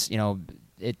these,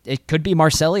 it could be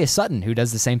Marcelius Sutton who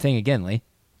does the same thing again, Lee.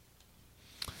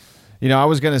 I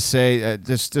was going to say,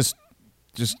 just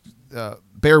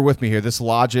bear with me here. This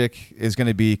logic is going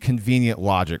to be convenient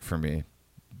logic for me,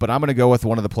 but I'm going to go with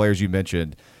one of the players you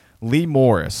mentioned, Lee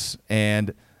Morris.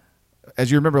 And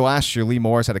as you remember last year, Lee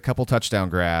Morris had a couple touchdown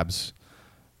grabs.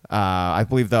 I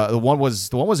believe the one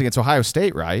was against Ohio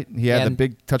State, right? He had the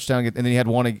big touchdown, and then he had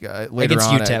one later against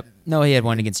on. UTEP. No, he had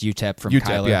one against UTEP from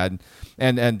Kyler. Yeah,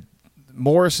 and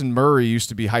Morris and Murray used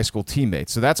to be high school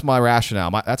teammates. So that's my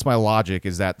rationale. That's my logic,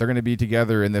 is that they're going to be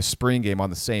together in this spring game on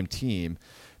the same team.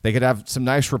 They could have some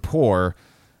nice rapport,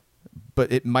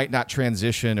 but it might not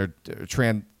transition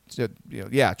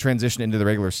transition into the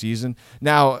regular season.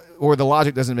 Now, where the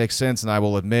logic doesn't make sense, and I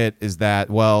will admit, is that,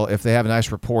 well, if they have a nice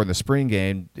rapport in the spring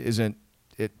game, isn't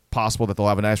it possible that they'll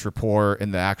have a nice rapport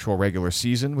in the actual regular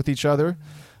season with each other?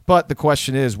 But the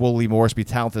question is, will Lee Morris be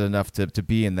talented enough to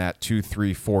be in that 2,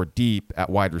 3, 4 deep at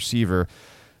wide receiver?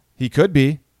 He could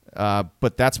be,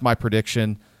 but that's my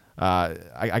prediction.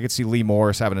 I could see Lee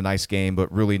Morris having a nice game, but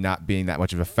really not being that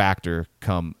much of a factor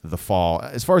come the fall.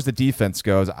 As far as the defense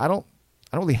goes, I don't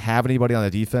really have anybody on the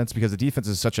defense because the defense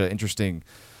is such an interesting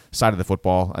side of the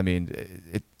football. I mean,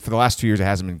 for the last 2 years, it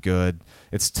hasn't been good.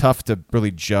 It's tough to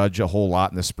really judge a whole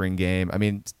lot in the spring game. I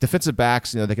mean, defensive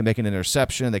backs, they can make an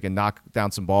interception, they can knock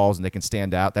down some balls, and they can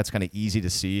stand out. That's kind of easy to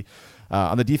see.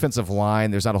 On the defensive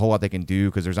line, there's not a whole lot they can do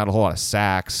because there's not a whole lot of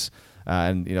sacks,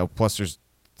 and plus there's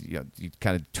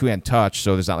kind of two-hand touch,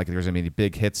 so there's not like there's going to be any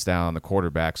big hits down on the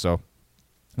quarterback. So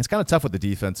it's kind of tough with the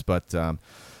defense, but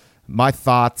my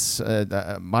thoughts,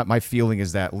 my feeling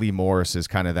is that Lee Morris is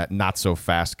kind of that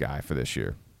not-so-fast guy for this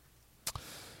year.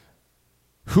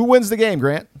 Who wins the game,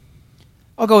 Grant?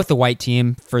 I'll go with the white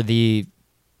team for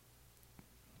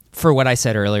what I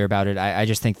said earlier about it. I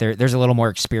just think there's a little more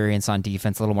experience on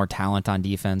defense, a little more talent on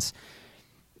defense.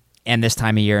 And this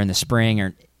time of year in the spring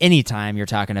or any time you're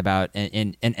talking about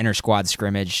an inter-squad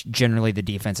scrimmage, generally the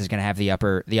defense is going to have the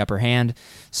upper hand.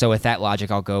 So with that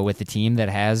logic, I'll go with the team that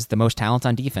has the most talent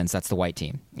on defense. That's the white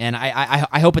team. And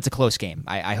I hope it's a close game.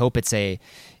 I hope it's a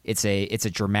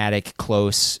dramatic,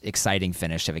 close, exciting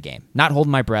finish of a game. Not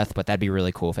holding my breath, but that'd be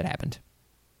really cool if it happened.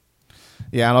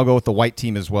 Yeah, and I'll go with the white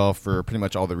team as well for pretty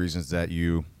much all the reasons that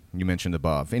you mentioned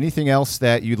above. Anything else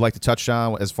that you'd like to touch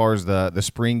on as far as the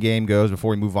spring game goes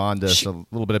before we move on to a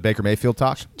little bit of Baker Mayfield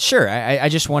talk? Sure. I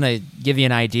just want to give you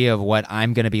an idea of what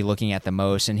I'm going to be looking at the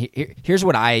most. And here's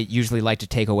what I usually like to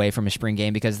take away from a spring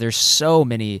game, because there's so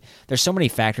many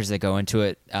factors that go into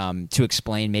it to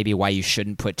explain maybe why you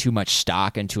shouldn't put too much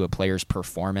stock into a player's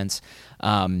performance.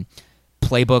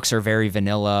 Playbooks are very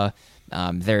vanilla.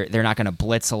 They're not going to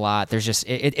blitz a lot. There's just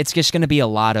it's just going to be a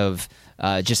lot of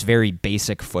just very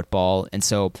basic football. And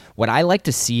so what I like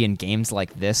to see in games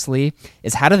like this, Lee,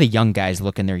 is how do the young guys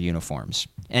look in their uniforms?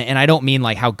 And I don't mean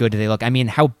like how good do they look. I mean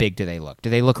how big do they look? Do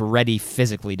they look ready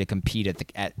physically to compete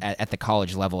at the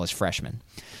college level as freshmen?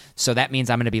 So that means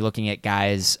I'm going to be looking at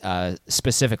guys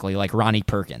specifically like Ronnie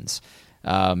Perkins.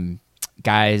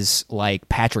 Guys like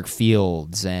Patrick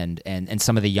Fields and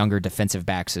some of the younger defensive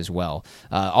backs as well.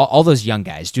 All those young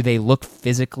guys, do they look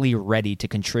physically ready to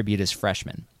contribute as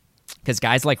freshmen? Because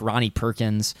guys like Ronnie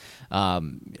Perkins,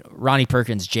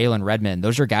 Jalen Redmond,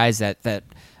 those are guys that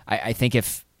I think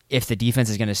if the defense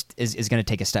is going to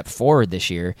take a step forward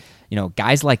this year,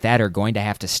 guys like that are going to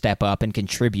have to step up and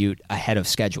contribute ahead of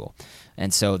schedule.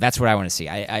 And so that's what I want to see.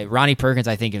 Ronnie Perkins,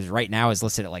 I think, right now is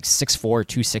listed at like 6'4",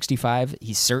 265.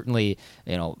 He's certainly,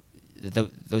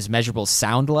 those measurables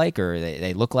sound like, or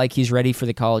they look like he's ready for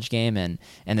the college game, and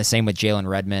the same with Jalen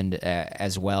Redmond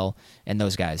as well, and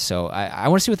those guys. So I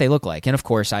want to see what they look like. And of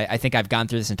course, I think I've gone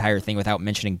through this entire thing without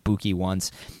mentioning Buki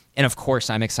once. And of course,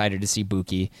 I'm excited to see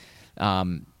Buki.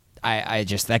 I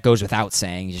just, that goes without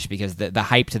saying, just because the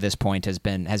hype to this point has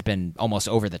been almost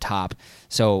over the top.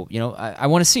 So I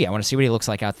want to see what he looks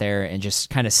like out there, and just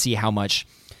kind of see how much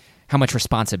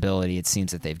responsibility it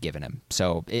seems that they've given him.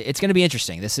 So it's going to be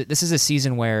interesting. This is a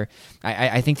season where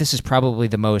I think this is probably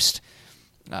the most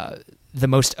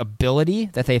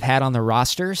ability that they've had on the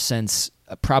roster since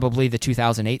probably the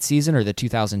 2008 season or the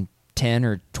 2010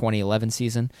 or 2011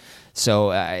 season.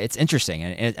 So it's interesting,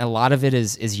 and a lot of it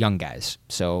is young guys.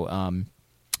 So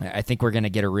I think we're going to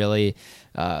get a really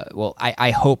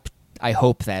I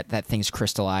hope that things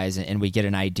crystallize and we get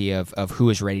an idea of who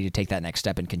is ready to take that next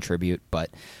step and contribute.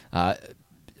 But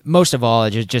most of all,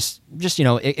 just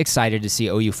excited to see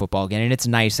OU football again, and it's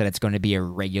nice that it's going to be a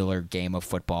regular game of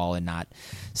football and not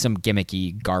some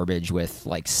gimmicky garbage with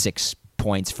like 6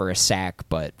 points for a sack,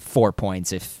 but 4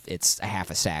 points if it's a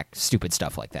half a sack, stupid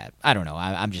stuff like that. I don't know.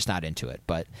 I'm just not into it,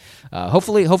 but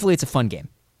hopefully it's a fun game.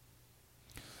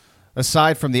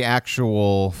 Aside from the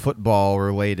actual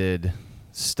football-related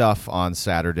stuff on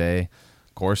Saturday,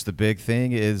 of course, the big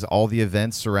thing is all the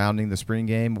events surrounding the spring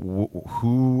game.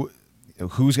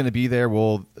 Who's going to be there?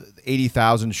 Will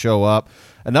 80,000 show up?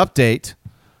 An update: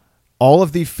 all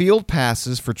of the field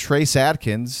passes for Trace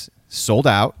Adkins sold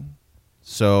out.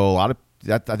 So a lot of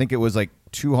that, I think it was like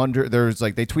 200. There's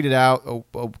like, they tweeted out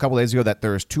a couple days ago that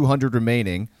there's 200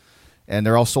 remaining, and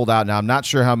they're all sold out now. I'm not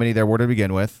sure how many there were to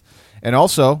begin with. And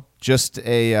also, just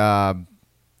a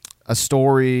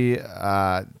story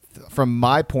from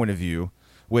my point of view,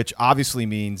 which obviously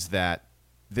means that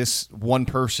this one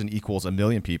person equals a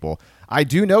million people. I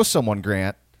do know someone,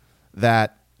 Grant,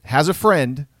 that has a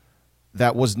friend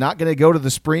that was not going to go to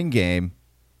the spring game,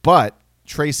 but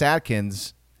Trace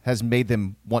Adkins has made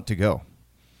them want to go.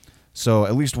 So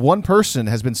at least one person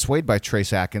has been swayed by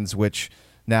Trace Adkins, which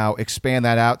now expand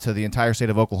that out to the entire state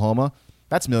of Oklahoma.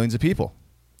 That's millions of people.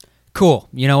 Cool.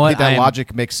 You know what? I think that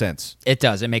logic makes sense. It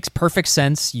does. It makes perfect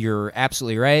sense. You're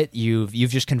absolutely right. You've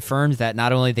just confirmed that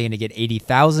not only are they going to get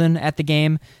 80,000 at the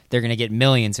game, they're going to get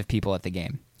millions of people at the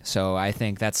game. So I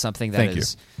think that's something that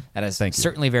is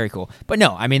certainly very cool. But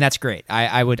no, I mean, that's great.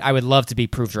 I would love to be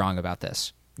proved wrong about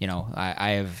this.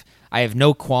 I have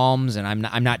no qualms, and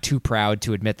I'm not too proud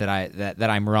to admit that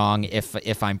I'm wrong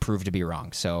if I'm proved to be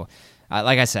wrong. So,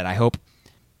 like I said, I hope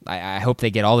they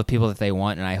get all the people that they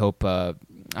want, and I hope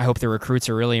the recruits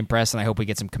are really impressed, and I hope we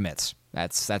get some commits.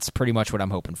 That's pretty much what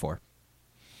I'm hoping for.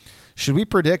 Should we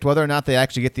predict whether or not they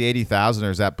actually get the 80,000,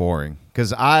 or is that boring?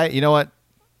 Because you know what?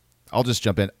 I'll just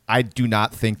jump in. I do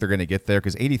not think they're going to get there,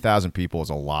 because 80,000 people is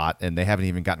a lot, and they haven't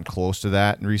even gotten close to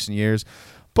that in recent years.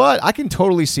 But I can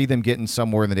totally see them getting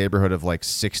somewhere in the neighborhood of like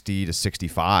 60 to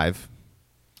 65.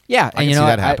 Yeah, I can see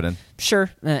that happening.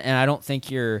 Sure, and I don't think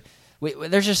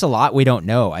there's just a lot we don't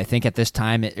know. I think at this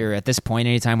time, or at this point,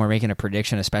 anytime we're making a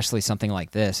prediction, especially something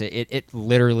like this, it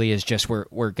literally is just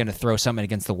we're going to throw something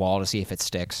against the wall to see if it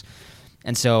sticks.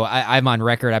 And so I'm on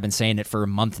record. I've been saying it for a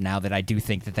month now that I do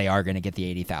think that they are going to get the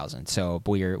 80,000. So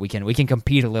we can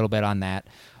compete a little bit on that.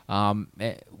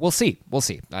 We'll see.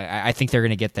 I think they're going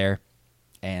to get there,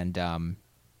 and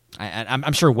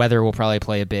I'm sure weather will probably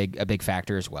play a big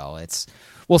factor as well.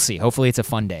 We'll see. Hopefully, it's a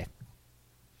fun day.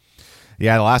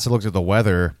 Yeah, the last I looked at the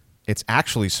weather, it's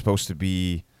actually supposed to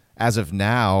be, as of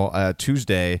now,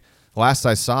 Tuesday. Last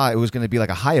I saw, it was going to be like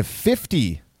a high of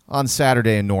 50 on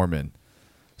Saturday in Norman.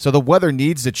 So the weather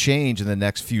needs to change in the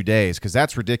next few days because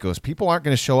that's ridiculous. People aren't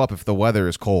going to show up if the weather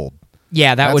is cold.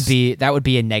 Yeah, that would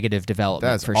be a negative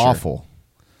development. That's for awful. Sure.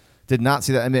 Did not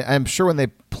see that. I mean, I'm sure when they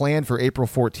planned for April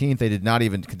 14th, they did not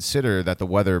even consider that the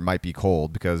weather might be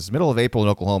cold because middle of April in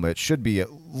Oklahoma, it should be at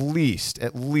least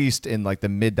in like the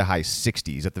mid to high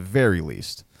 60s at the very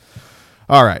least.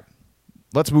 All right,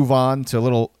 let's move on to a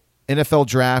little NFL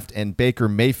draft and Baker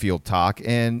Mayfield talk.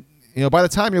 And by the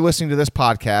time you're listening to this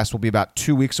podcast, we'll be about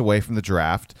 2 weeks away from the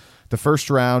draft. The first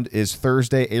round is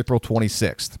Thursday, April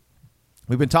 26th.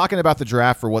 We've been talking about the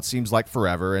draft for what seems like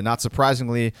forever, and not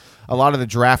surprisingly, a lot of the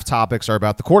draft topics are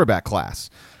about the quarterback class.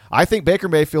 I think Baker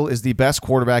Mayfield is the best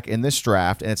quarterback in this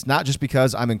draft, and it's not just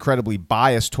because I'm incredibly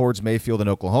biased towards Mayfield in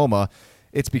Oklahoma.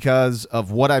 It's because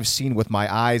of what I've seen with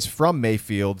my eyes from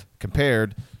Mayfield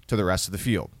compared to the rest of the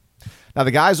field. Now,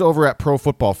 the guys over at Pro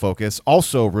Football Focus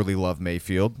also really love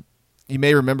Mayfield. You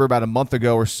may remember about a month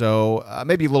ago or so,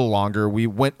 maybe a little longer, we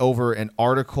went over an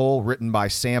article written by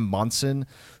Sam Monson,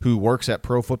 who works at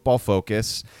Pro Football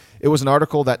Focus. It was an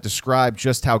article that described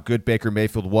just how good Baker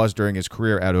Mayfield was during his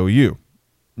career at OU.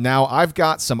 Now, I've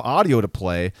got some audio to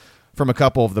play from a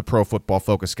couple of the Pro Football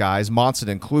Focus guys, Monson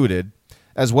included,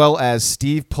 as well as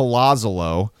Steve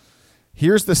Palazzolo.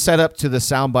 Here's the setup to the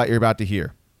soundbite you're about to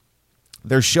hear.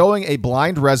 They're showing a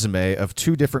blind resume of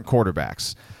two different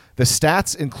quarterbacks. The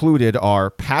stats included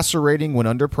are passer rating when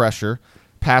under pressure,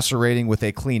 passer rating with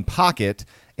a clean pocket,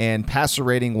 and passer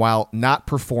rating while not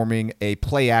performing a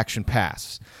play-action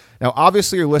pass. Now,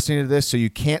 obviously, you're listening to this, so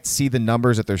you can't see the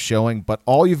numbers that they're showing, but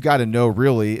all you've got to know,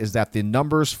 really, is that the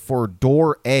numbers for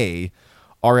Door A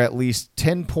are at least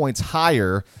 10 points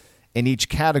higher in each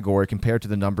category compared to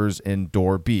the numbers in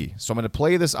Door B. So I'm going to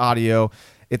play this audio.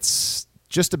 It's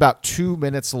just about 2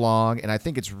 minutes long, and I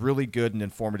think it's really good and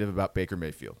informative about Baker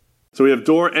Mayfield. So we have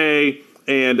Door A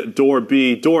and Door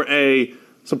B. Door A,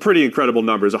 some pretty incredible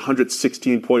numbers,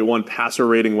 116.1 passer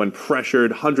rating when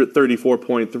pressured,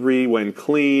 134.3 when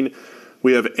clean.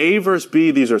 We have A versus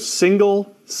B. These are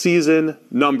single-season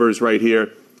numbers right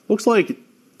here. Looks like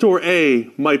Door A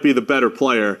might be the better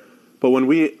player, but when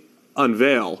we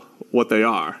unveil what they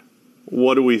are,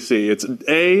 what do we see? It's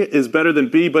A is better than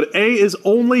B, but A is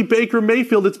only Baker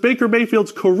Mayfield. It's Baker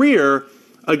Mayfield's career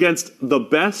against the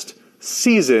best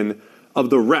season of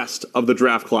the rest of the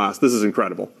draft class. This is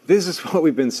incredible. This is what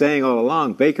we've been saying all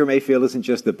along. Baker Mayfield isn't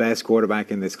just the best quarterback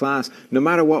in this class. No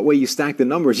matter what way you stack the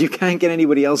numbers, you can't get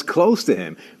anybody else close to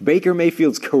him. Baker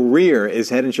Mayfield's career is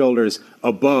head and shoulders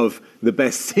above the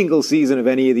best single season of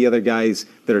any of the other guys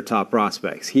that are top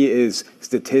prospects. He is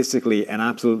statistically an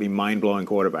absolutely mind-blowing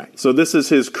quarterback. So this is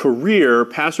his career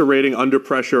passer rating under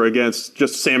pressure against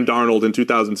just Sam Darnold in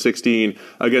 2016,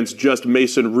 against just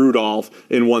Mason Rudolph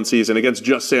in one season, against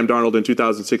just Sam Darnold in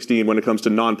 2016 when it comes to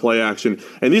non-play action.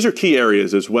 And these are key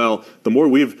areas as well. The more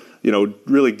we've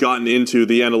really gotten into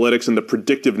the analytics and the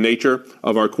predictive nature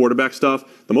of our quarterback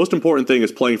stuff, the most important thing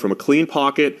is playing from a clean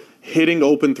pocket, hitting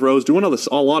open throws, doing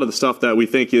a lot of the stuff that we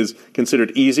think is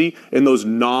considered easy in those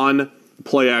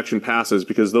non-play action passes,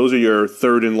 because those are your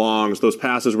third and longs, those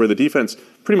passes where the defense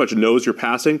pretty much knows you're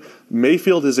passing.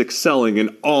 Mayfield is excelling in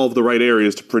all of the right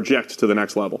areas to project to the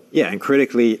next level. Yeah, and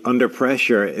critically, under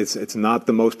pressure, it's not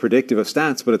the most predictive of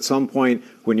stats, but at some point,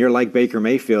 when you're like Baker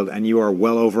Mayfield and you are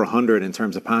well over 100 in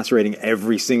terms of pass rating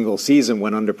every single season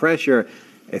when under pressure,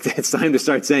 it's time to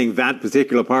start saying that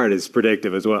particular part is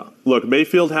predictive as well. Look,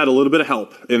 Mayfield had a little bit of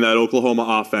help in that Oklahoma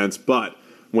offense, but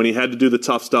when he had to do the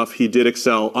tough stuff, he did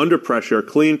excel under pressure,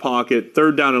 clean pocket,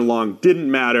 third down and long, didn't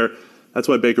matter. That's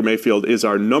why Baker Mayfield is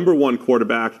our number one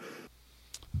quarterback.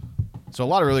 So a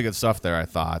lot of really good stuff there, I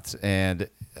thought. And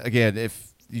again,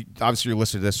 obviously you're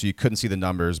listening to this, so you couldn't see the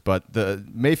numbers, but the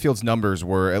Mayfield's numbers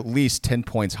were at least 10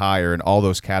 points higher in all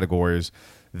those categories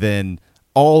than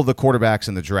all the quarterbacks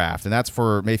in the draft, and that's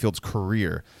for Mayfield's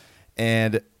career.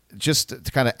 And just to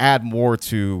kind of add more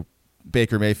to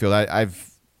Baker Mayfield,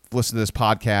 I've listened to this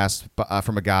podcast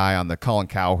from a guy on the Colin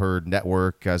Cowherd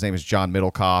network. His name is John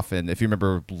Middlecoff, and if you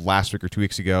remember last week or 2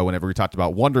 weeks ago, whenever we talked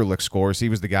about Wonderlic scores, he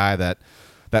was the guy that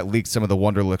leaked some of the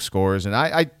Wonderlic scores, and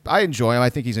I enjoy him. I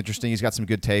think he's interesting. He's got some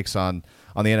good takes on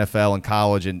the NFL and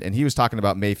college, and he was talking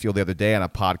about Mayfield the other day on a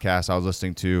podcast I was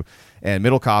listening to, and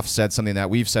Middlecoff said something that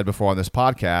we've said before on this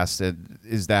podcast,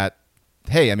 is that,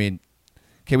 hey, I mean,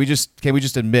 Can we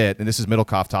just admit, and this is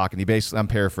Middlecoff talking, I'm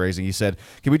paraphrasing, he said,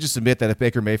 can we just admit that if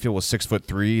Baker Mayfield was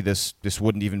 6'3", this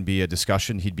wouldn't even be a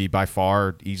discussion? He'd be by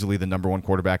far easily the number one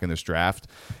quarterback in this draft.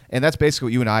 And that's basically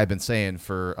what you and I have been saying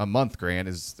for a month, Grant,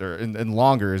 and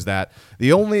longer, is that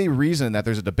the only reason that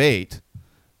there's a debate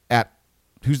at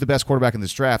who's the best quarterback in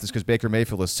this draft is because Baker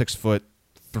Mayfield is 6'3"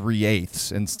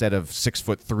 instead of 6'3"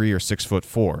 or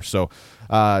 6'4". So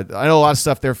I know a lot of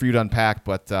stuff there for you to unpack,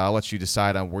 but I'll let you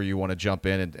decide on where you want to jump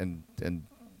in and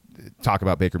talk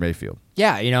about Baker Mayfield.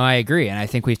 Yeah, I agree, and I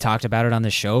think we've talked about it on the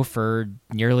show for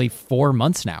nearly 4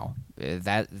 months now.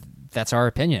 That's our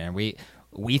opinion, and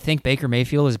we think Baker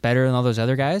Mayfield is better than all those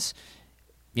other guys.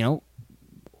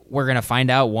 We're going to find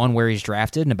out, one, where he's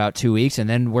drafted in about 2 weeks, and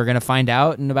then we're going to find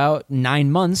out in about 9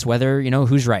 months whether,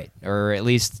 who's right, or at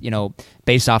least,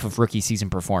 based off of rookie season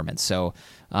performance. So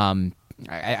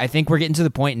I think we're getting to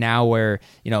the point now where,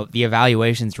 the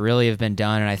evaluations really have been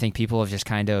done, and I think people have just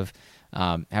kind of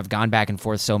have gone back and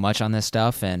forth so much on this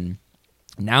stuff, and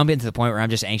now I'm getting to the point where I'm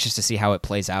just anxious to see how it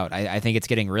plays out. I think it's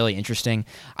getting really interesting.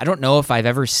 I don't know if I've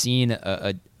ever seen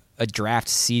a draft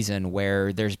season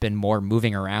where there's been more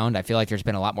moving around. I feel like there's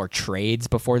been a lot more trades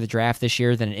before the draft this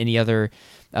year than any other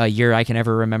year I can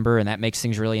ever remember, and that makes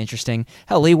things really interesting.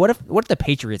 Hell, Lee, what if the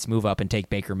Patriots move up and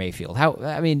take Baker Mayfield?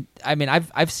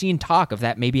 I've seen talk of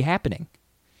that maybe happening.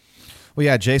 Well,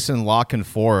 yeah, Jason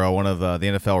LaConfora, one of the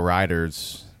NFL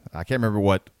writers, I can't remember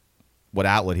what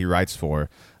outlet he writes for,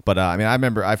 but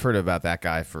I've heard about that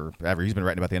guy forever. He's been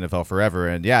writing about the NFL forever,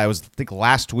 and yeah, it was, I think,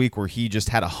 last week where he just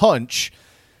had a hunch.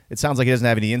 It sounds like he doesn't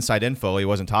have any inside info. He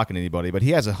wasn't talking to anybody, but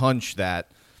he has a hunch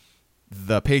that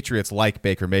the Patriots like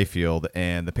Baker Mayfield,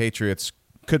 and the Patriots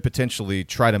could potentially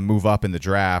try to move up in the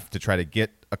draft to try to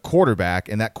get a quarterback.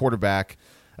 And that quarterback,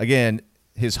 again,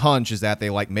 his hunch is that they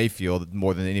like Mayfield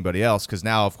more than anybody else, because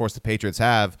now, of course, the Patriots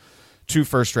have 2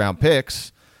 first-round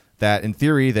picks that, in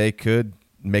theory, they could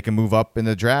make a move up in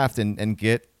the draft and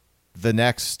get the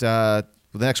next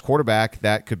quarterback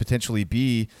that could potentially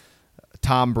be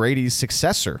Tom Brady's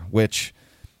successor, which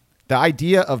the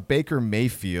idea of Baker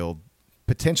Mayfield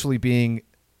potentially being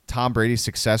Tom Brady's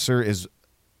successor is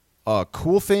a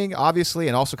cool thing, obviously,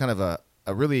 and also kind of a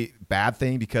really bad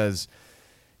thing, because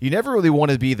you never really want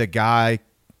to be the guy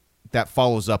that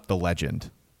follows up the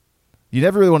legend. You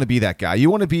never really want to be that guy.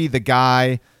 You want to be the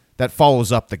guy that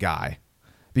follows up the guy,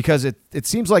 because it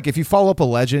seems like if you follow up a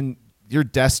legend, you're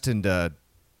destined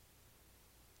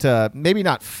to maybe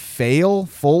not fail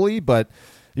fully, but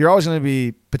you're always going to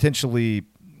be potentially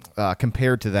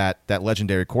compared to that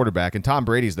legendary quarterback. And Tom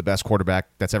Brady's the best quarterback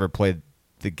that's ever played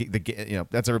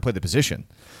that's ever played the position.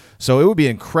 So it would be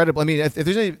incredible. I mean, if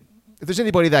there's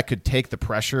anybody that could take the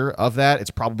pressure of that,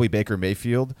 it's probably Baker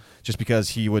Mayfield, just because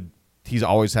he's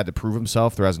always had to prove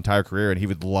himself throughout his entire career, and he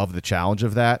would love the challenge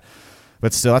of that.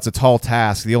 But still, that's a tall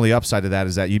task. The only upside to that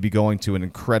is that you'd be going to an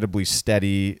incredibly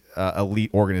steady,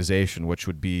 elite organization, which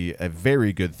would be a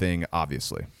very good thing,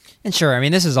 obviously. And sure, I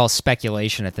mean, this is all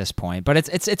speculation at this point, but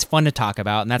it's fun to talk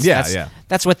about, and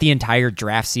that's what the entire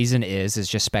draft season is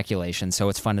just speculation. So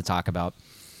it's fun to talk about.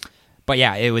 But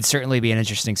yeah, it would certainly be an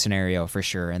interesting scenario for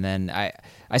sure. And then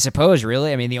I suppose,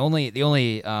 really, I mean, the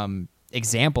only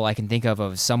example I can think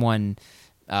of someone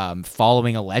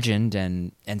following a legend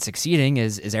and succeeding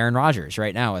is Aaron Rodgers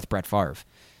right now with Brett Favre.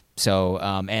 So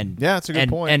that's a good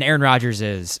point. And Aaron Rodgers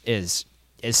is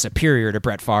superior to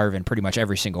Brett Favre in pretty much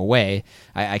every single way.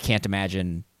 I can't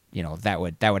imagine that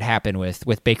would happen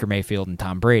with Baker Mayfield and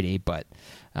Tom Brady, but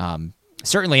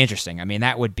certainly interesting. I mean,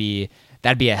 that'd be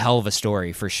a hell of a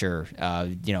story for sure.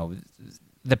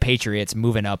 The Patriots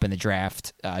moving up in the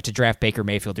draft to draft Baker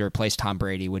Mayfield to replace Tom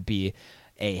Brady would be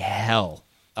a hell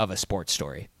of a sports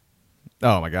story.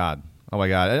 Oh my God.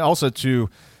 And also too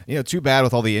bad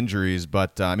with all the injuries,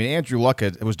 but Andrew Luck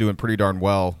was doing pretty darn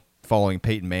well following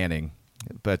Peyton Manning,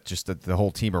 but just the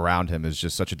whole team around him is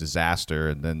just such a disaster,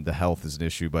 and then the health is an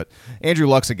issue. But Andrew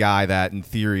Luck's a guy that, in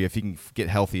theory, if he can get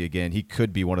healthy again, he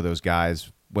could be one of those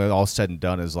guys when all said and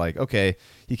done is like, okay,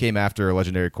 he came after a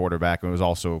legendary quarterback and was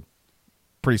also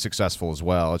pretty successful as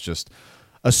well. It's just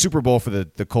a Super Bowl for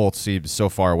the Colts seems so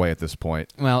far away at this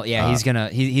point. Well, yeah, he's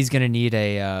gonna need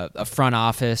a front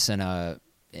office and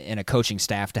a coaching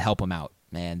staff to help him out,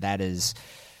 and that is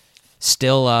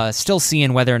still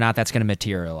seeing whether or not that's going to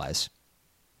materialize.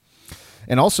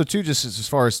 And also, too, just as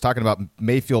far as talking about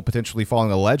Mayfield potentially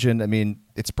falling a legend, I mean,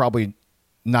 it's probably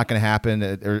not going to happen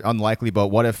or unlikely, but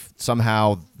what if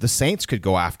somehow the Saints could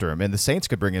go after him and the Saints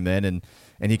could bring him in and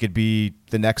he could be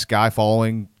the next guy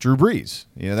following Drew Brees?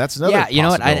 That's another possibility. You know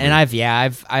what?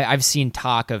 I've seen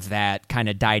talk of that kind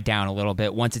of die down a little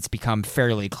bit once it's become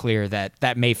fairly clear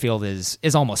that Mayfield is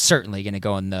almost certainly going to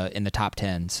go in the top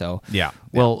 10. So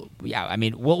I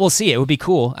mean, we'll see. It would be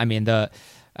cool. I mean,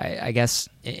 I guess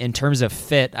in terms of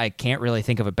fit, I can't really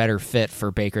think of a better fit for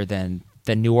Baker than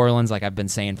New Orleans, like I've been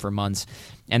saying for months,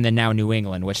 and then now New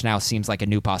England, which now seems like a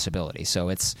new possibility. So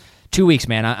it's 2 weeks,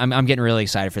 man. I'm getting really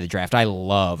excited for the draft. I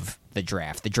love the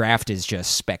draft. The draft is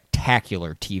just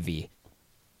spectacular TV.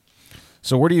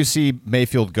 So where do you see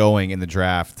Mayfield going in the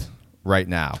draft right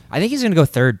now? I think he's going to go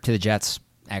third to the Jets,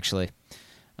 actually.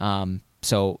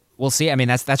 So we'll see. I mean,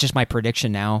 that's just my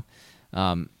prediction now.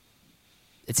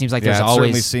 It seems like there's always... It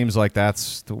certainly seems like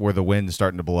that's where the wind is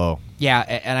starting to blow. Yeah,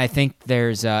 and I think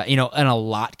there's, and a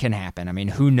lot can happen. I mean,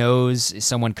 who knows?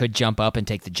 Someone could jump up and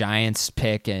take the Giants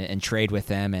pick and trade with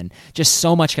them, and just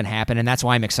so much can happen, and that's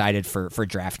why I'm excited for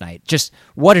draft night. Just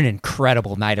what an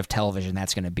incredible night of television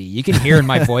that's going to be. You can hear in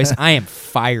my voice, I am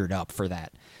fired up for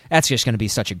that. That's just going to be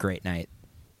such a great night.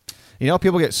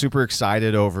 People get super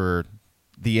excited over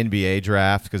the NBA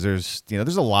draft because there's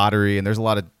a lottery and there's a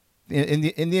lot of... In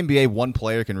the NBA, one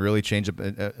player can really change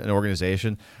an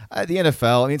organization. The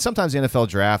NFL, I mean, sometimes the NFL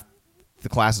draft, the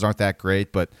classes aren't that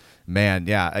great, but man,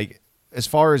 as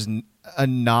far as a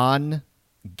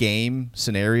non-game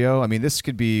scenario, I mean, this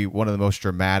could be one of the most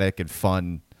dramatic and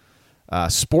fun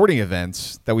sporting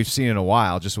events that we've seen in a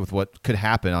while, just with what could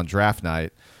happen on draft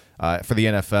night for the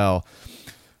NFL.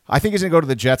 I think he's going to go to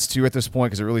the Jets too at this point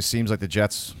because it really seems like the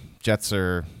Jets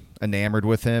are enamored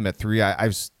with him at 3.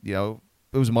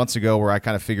 It was months ago where I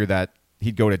kind of figured that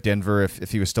he'd go to Denver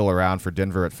if he was still around for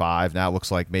Denver at 5. Now it looks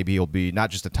like maybe he'll be not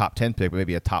just a top 10 pick, but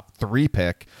maybe a top 3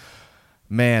 pick.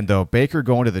 Man, though, Baker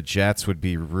going to the Jets would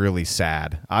be really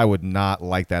sad. I would not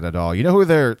like that at all. You know who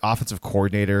their offensive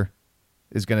coordinator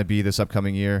is going to be this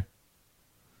upcoming year?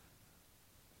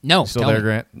 No. Still there,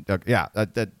 Grant? Yeah.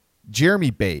 Jeremy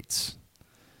Bates.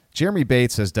 Jeremy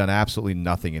Bates has done absolutely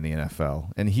nothing in the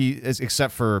NFL, and he is,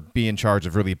 except for being in charge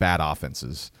of really bad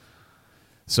offenses.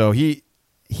 So he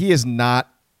is not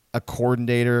a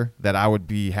coordinator that I would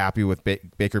be happy with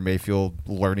Baker Mayfield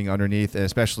learning underneath, and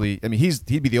especially, I mean,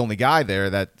 he'd be the only guy there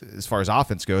that, as far as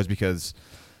offense goes, because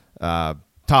Todd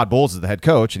Bowles is the head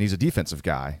coach and he's a defensive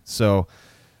guy. So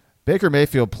Baker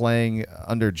Mayfield playing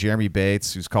under Jeremy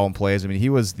Bates, who's calling plays. I mean,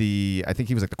 I think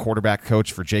he was like the quarterback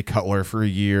coach for Jay Cutler for a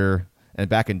year, and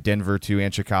back in Denver too,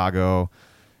 and Chicago.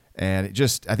 And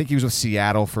I think he was with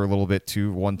Seattle for a little bit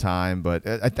too one time, but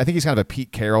I think he's kind of a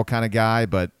Pete Carroll kind of guy,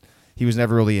 but he was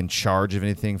never really in charge of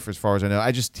anything for as far as I know.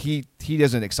 He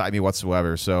doesn't excite me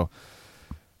whatsoever. So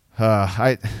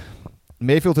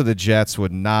Mayfield to the Jets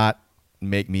would not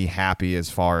make me happy as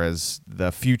far as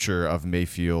the future of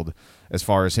Mayfield, as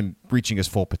far as him reaching his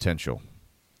full potential.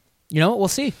 We'll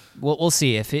see. We'll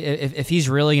see if he's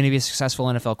really going to be a successful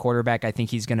NFL quarterback. I think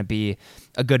he's going to be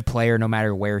a good player no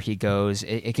matter where he goes.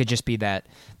 It could just be that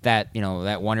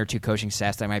one or two coaching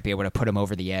staffs that might be able to put him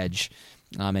over the edge,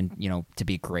 and to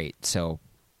be great. So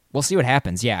we'll see what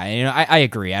happens. Yeah, I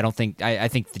agree. I think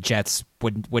the Jets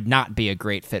would not be a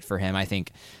great fit for him. I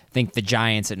think the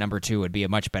Giants at number 2 would be a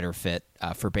much better fit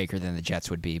for Baker than the Jets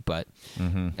would be. But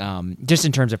just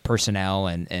in terms of personnel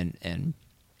and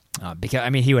because I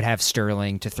mean he would have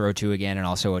Sterling to throw to again, and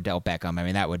also Odell Beckham. I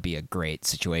mean that would be a great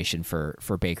situation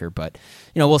for Baker, but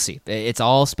we'll see. It's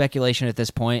all speculation at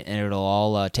this point, and it'll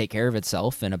all take care of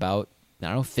itself in about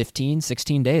 15,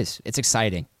 16 days. It's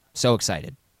exciting, so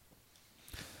excited.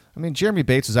 I mean, Jeremy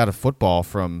Bates was out of football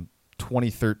from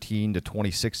 2013 to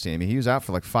 2016. I mean, he was out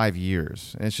for like 5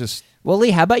 years, and it's just... Well,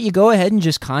 Lee, how about you go ahead and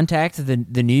just contact the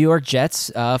New York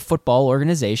Jets football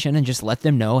organization and just let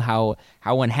them know how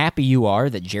unhappy you are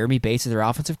that Jeremy Bates is their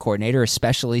offensive coordinator,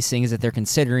 especially seeing as that they're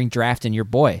considering drafting your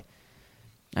boy.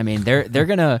 I mean, they're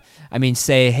gonna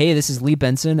say, hey, this is Lee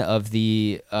Benson of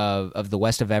the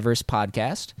West of Everest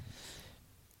podcast,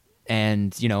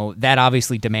 and that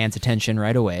obviously demands attention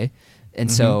right away. And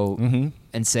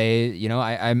and say,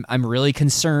 I'm really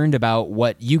concerned about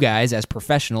what you guys as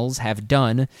professionals have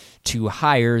done to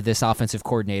hire this offensive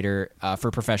coordinator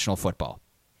for professional football.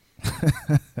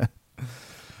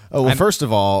 First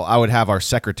of all, I would have our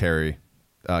secretary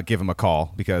give him a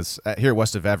call, because here at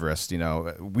West of Everest,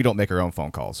 we don't make our own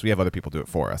phone calls. We have other people do it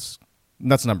for us.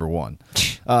 And that's number one.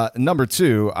 Number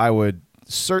two, I would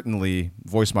certainly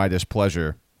voice my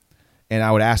displeasure, and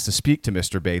I would ask to speak to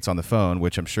Mr. Bates on the phone,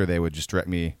 which I'm sure they would just direct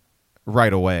me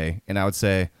right away. And I would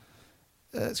say,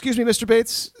 excuse me, Mr.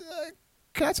 Bates,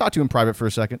 can I talk to you in private for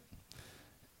a second?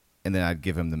 And then I'd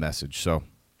give him the message. So,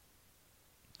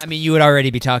 I mean, you would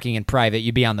already be talking in private.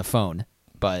 You'd be on the phone,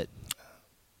 but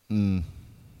really,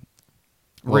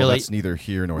 that's neither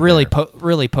here nor really there.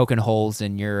 Really poking holes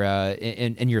in your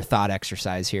in your thought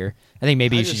exercise here. I think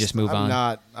maybe you should just move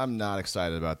on. I'm not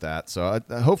excited about that. So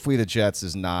hopefully the Jets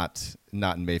is not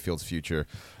in Mayfield's future.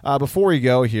 Before we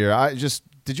go here,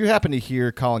 did you happen to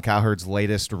hear Colin Cowherd's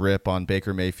latest rip on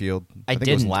Baker Mayfield? I think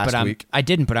it was last week. I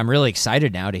didn't, but I'm really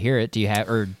excited now to hear it. Do you have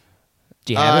it?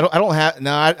 I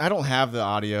don't have the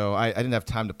audio. I didn't have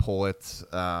time to pull it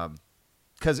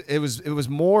because it was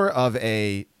more of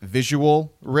a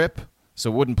visual rip,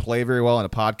 so it wouldn't play very well in a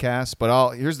podcast.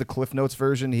 But here's the Cliff Notes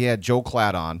version. He had Joe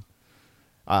Klatt on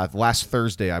last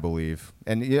Thursday, I believe,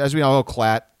 and as we all know,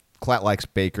 Klatt likes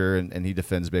Baker and he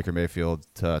defends Baker Mayfield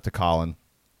to Colin.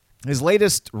 His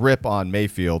latest rip on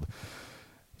Mayfield,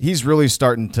 he's really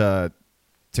starting to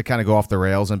kind of go off the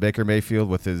rails on Baker Mayfield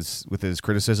with his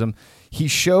criticism. He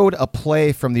showed a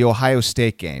play from the Ohio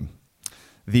State game.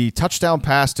 The touchdown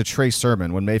pass to Trey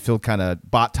Sermon when Mayfield kind of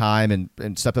bought time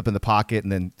and stepped up in the pocket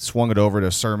and then swung it over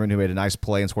to Sermon, who made a nice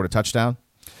play and scored a touchdown.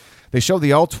 They showed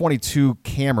the all-22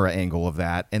 camera angle of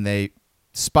that, and they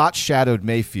spot shadowed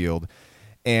Mayfield.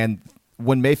 And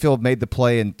when Mayfield made the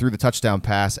play and threw the touchdown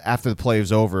pass, after the play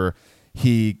was over,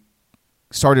 he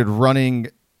started running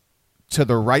to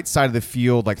the right side of the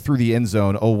field, like through the end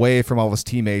zone, away from all his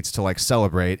teammates to like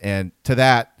celebrate. And to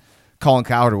that, Colin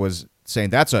Cowherd was saying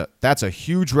that's a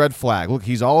huge red flag. Look,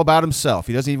 he's all about himself.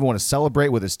 He doesn't even want to celebrate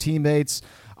with his teammates.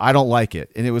 I don't like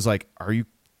it. And it was like, are you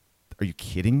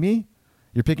kidding me?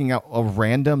 You're picking out a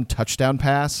random touchdown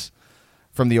pass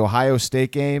from the Ohio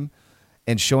State game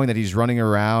and showing that he's running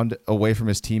around away from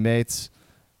his teammates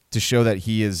to show that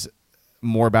he is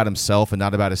more about himself and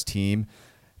not about his team.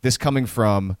 This coming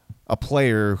from a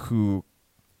player who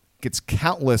gets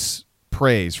countless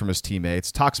praise from his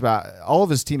teammates, talks about all of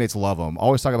his teammates love him,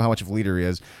 always talking about how much of a leader he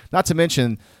is, not to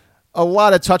mention a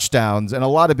lot of touchdowns and a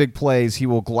lot of big plays he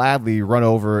will gladly run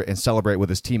over and celebrate with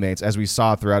his teammates, as we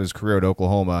saw throughout his career at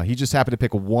Oklahoma. He just happened to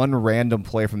pick one random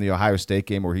play from the Ohio State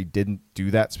game where he didn't do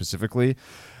that specifically.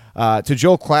 To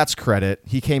Joe Klatt's credit,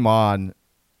 he came on,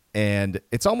 and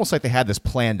it's almost like they had this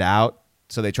planned out,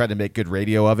 so they tried to make good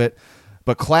radio of it.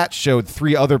 But Klatt showed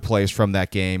 3 other plays from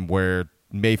that game where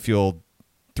Mayfield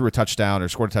threw a touchdown or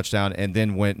scored a touchdown and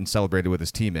then went and celebrated with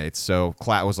his teammates. So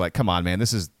Klatt was like, come on, man,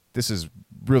 this is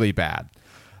really bad.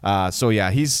 So yeah,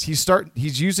 he's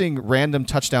using random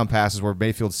touchdown passes where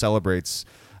Mayfield celebrates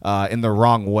in the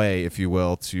wrong way, if you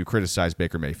will, to criticize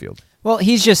Baker Mayfield. Well,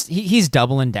 he's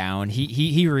doubling down.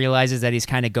 He realizes that he's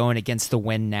kind of going against the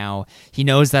wind now. He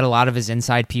knows that a lot of his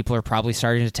inside people are probably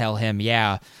starting to tell him,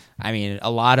 yeah, I mean, a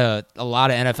lot of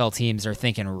NFL teams are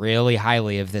thinking really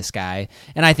highly of this guy,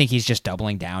 and I think he's just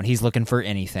doubling down. He's looking for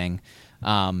anything.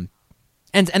 And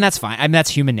that's fine. I mean,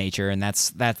 that's human nature, and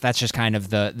that's just kind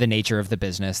of the nature of the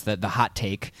business, the hot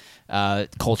take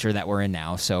culture that we're in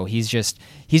now. So he's just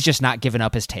not giving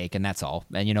up his take, and that's all.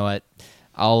 And you know what?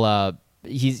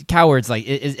 Cowherd's like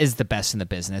is the best in the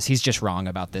business. He's just wrong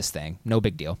about this thing. No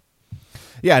big deal.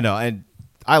 Yeah, no, and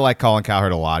I like Colin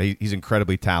Cowherd a lot. He's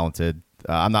incredibly talented.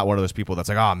 I'm not one of those people that's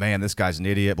like, oh man, this guy's an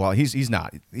idiot. Well, he's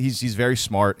not. He's very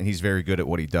smart and he's very good at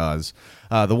what he does.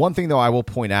 The one thing though I will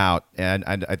point out, and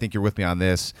I think you're with me on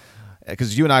this,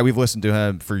 because you and I, we've listened to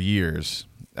him for years.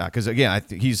 Because again, I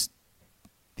think he's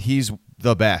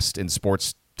the best in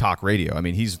sports talk radio. I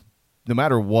mean, he's, no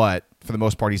matter what, for the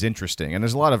most part, he's interesting. And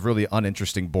there's a lot of really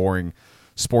uninteresting, boring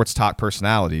sports talk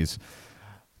personalities.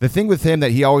 The thing with him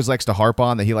that he always likes to harp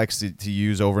on, that he likes to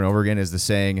use over and over again, is the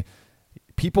saying,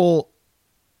 people,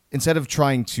 instead of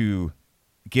trying to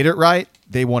get it right,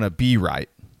 they want to be right.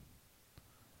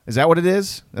 Is that what it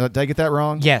is? Did I get that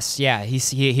wrong? Yes, yeah.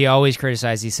 He always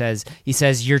criticizes. He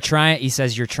says you're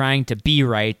trying to be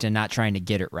right and not trying to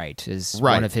get it right. Is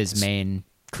right. One of his main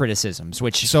criticisms.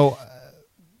 Which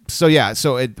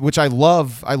which I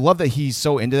love. I love that he's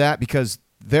so into that, because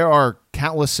there are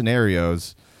countless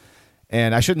scenarios.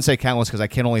 And I shouldn't say countless, because I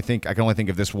can only think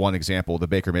of this one example, the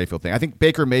Baker Mayfield thing. I think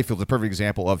Baker Mayfield is a perfect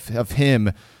example of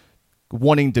him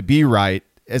wanting to be right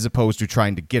as opposed to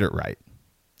trying to get it right.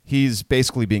 He's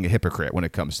basically being a hypocrite when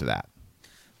it comes to that.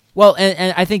 Well,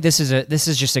 and I think this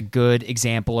is just a good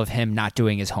example of him not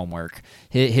doing his homework.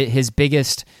 His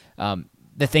biggest,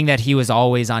 the thing that he was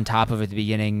always on top of at the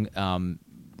beginning,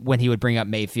 when he would bring up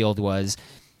Mayfield, was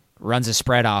runs a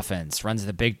spread offense, runs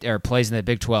the big or plays in the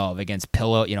Big 12 against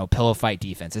pillow fight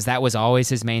defenses. That was always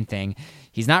his main thing.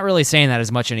 He's not really saying that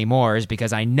as much anymore, is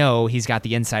because I know he's got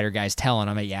the insider guys telling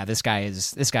him, yeah, this guy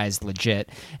is legit,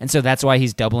 and so that's why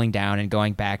he's doubling down and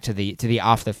going back to the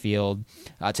off the field,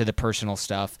 to the personal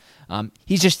stuff.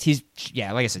 He's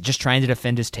like I said, just trying to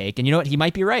defend his take, and you know what? He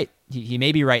might be right. He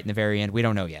may be right in the very end. We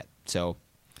don't know yet. So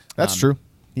that's true.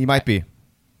 He might be,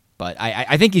 but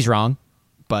I think he's wrong.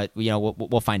 But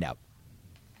we'll find out.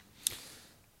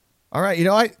 All right,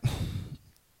 I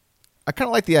kind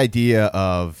of like the idea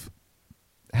of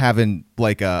having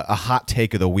like a hot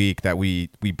take of the week that we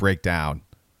break down.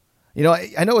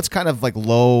 I know it's kind of like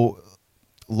low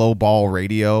ball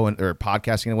radio or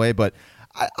podcasting in a way, but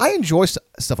I enjoy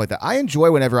stuff like that. I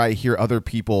enjoy whenever I hear other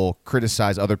people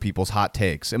criticize other people's hot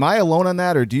takes. Am I alone on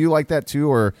that, or do you like that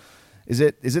too, or is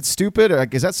it stupid, or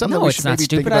is that something we should maybe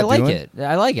think about doing? No, it's not stupid.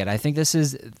 I like it. I think this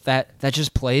is that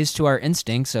just plays to our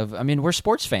instincts of. I mean, we're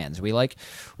sports fans.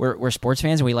 We're sports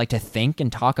fans, and we like to think and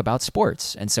talk about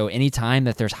sports. And so, anytime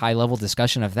that there's high level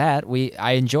discussion of that,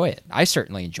 I enjoy it. I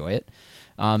certainly enjoy it.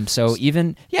 So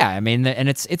even I mean, and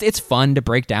it's fun to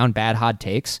break down bad hot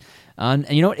takes, and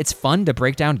it's fun to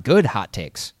break down good hot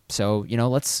takes. So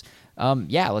let's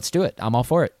do it. I'm all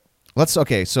for it.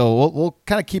 So we'll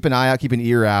kind of keep an eye out, keep an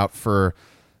ear out for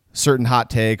certain hot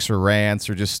takes or rants,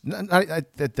 or just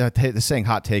the saying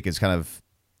hot take is kind of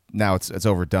now it's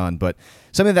overdone, but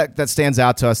something that stands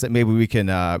out to us that maybe we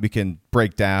can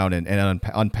break down and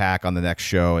unpack on the next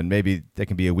show, and maybe that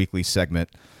can be a weekly segment.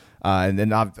 And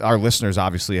then our listeners,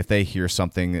 obviously, if they hear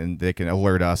something, and they can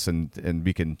alert us, and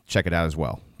we can check it out as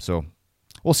well. So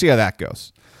we'll see how that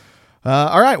goes.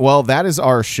 All right, well, that is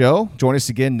our show. Join us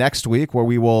again next week, where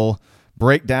we will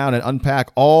break down and unpack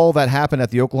all that happened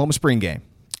at the Oklahoma spring game.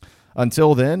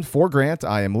 Until then, for Grant,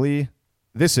 I am Lee.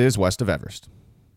 This is West of Everest.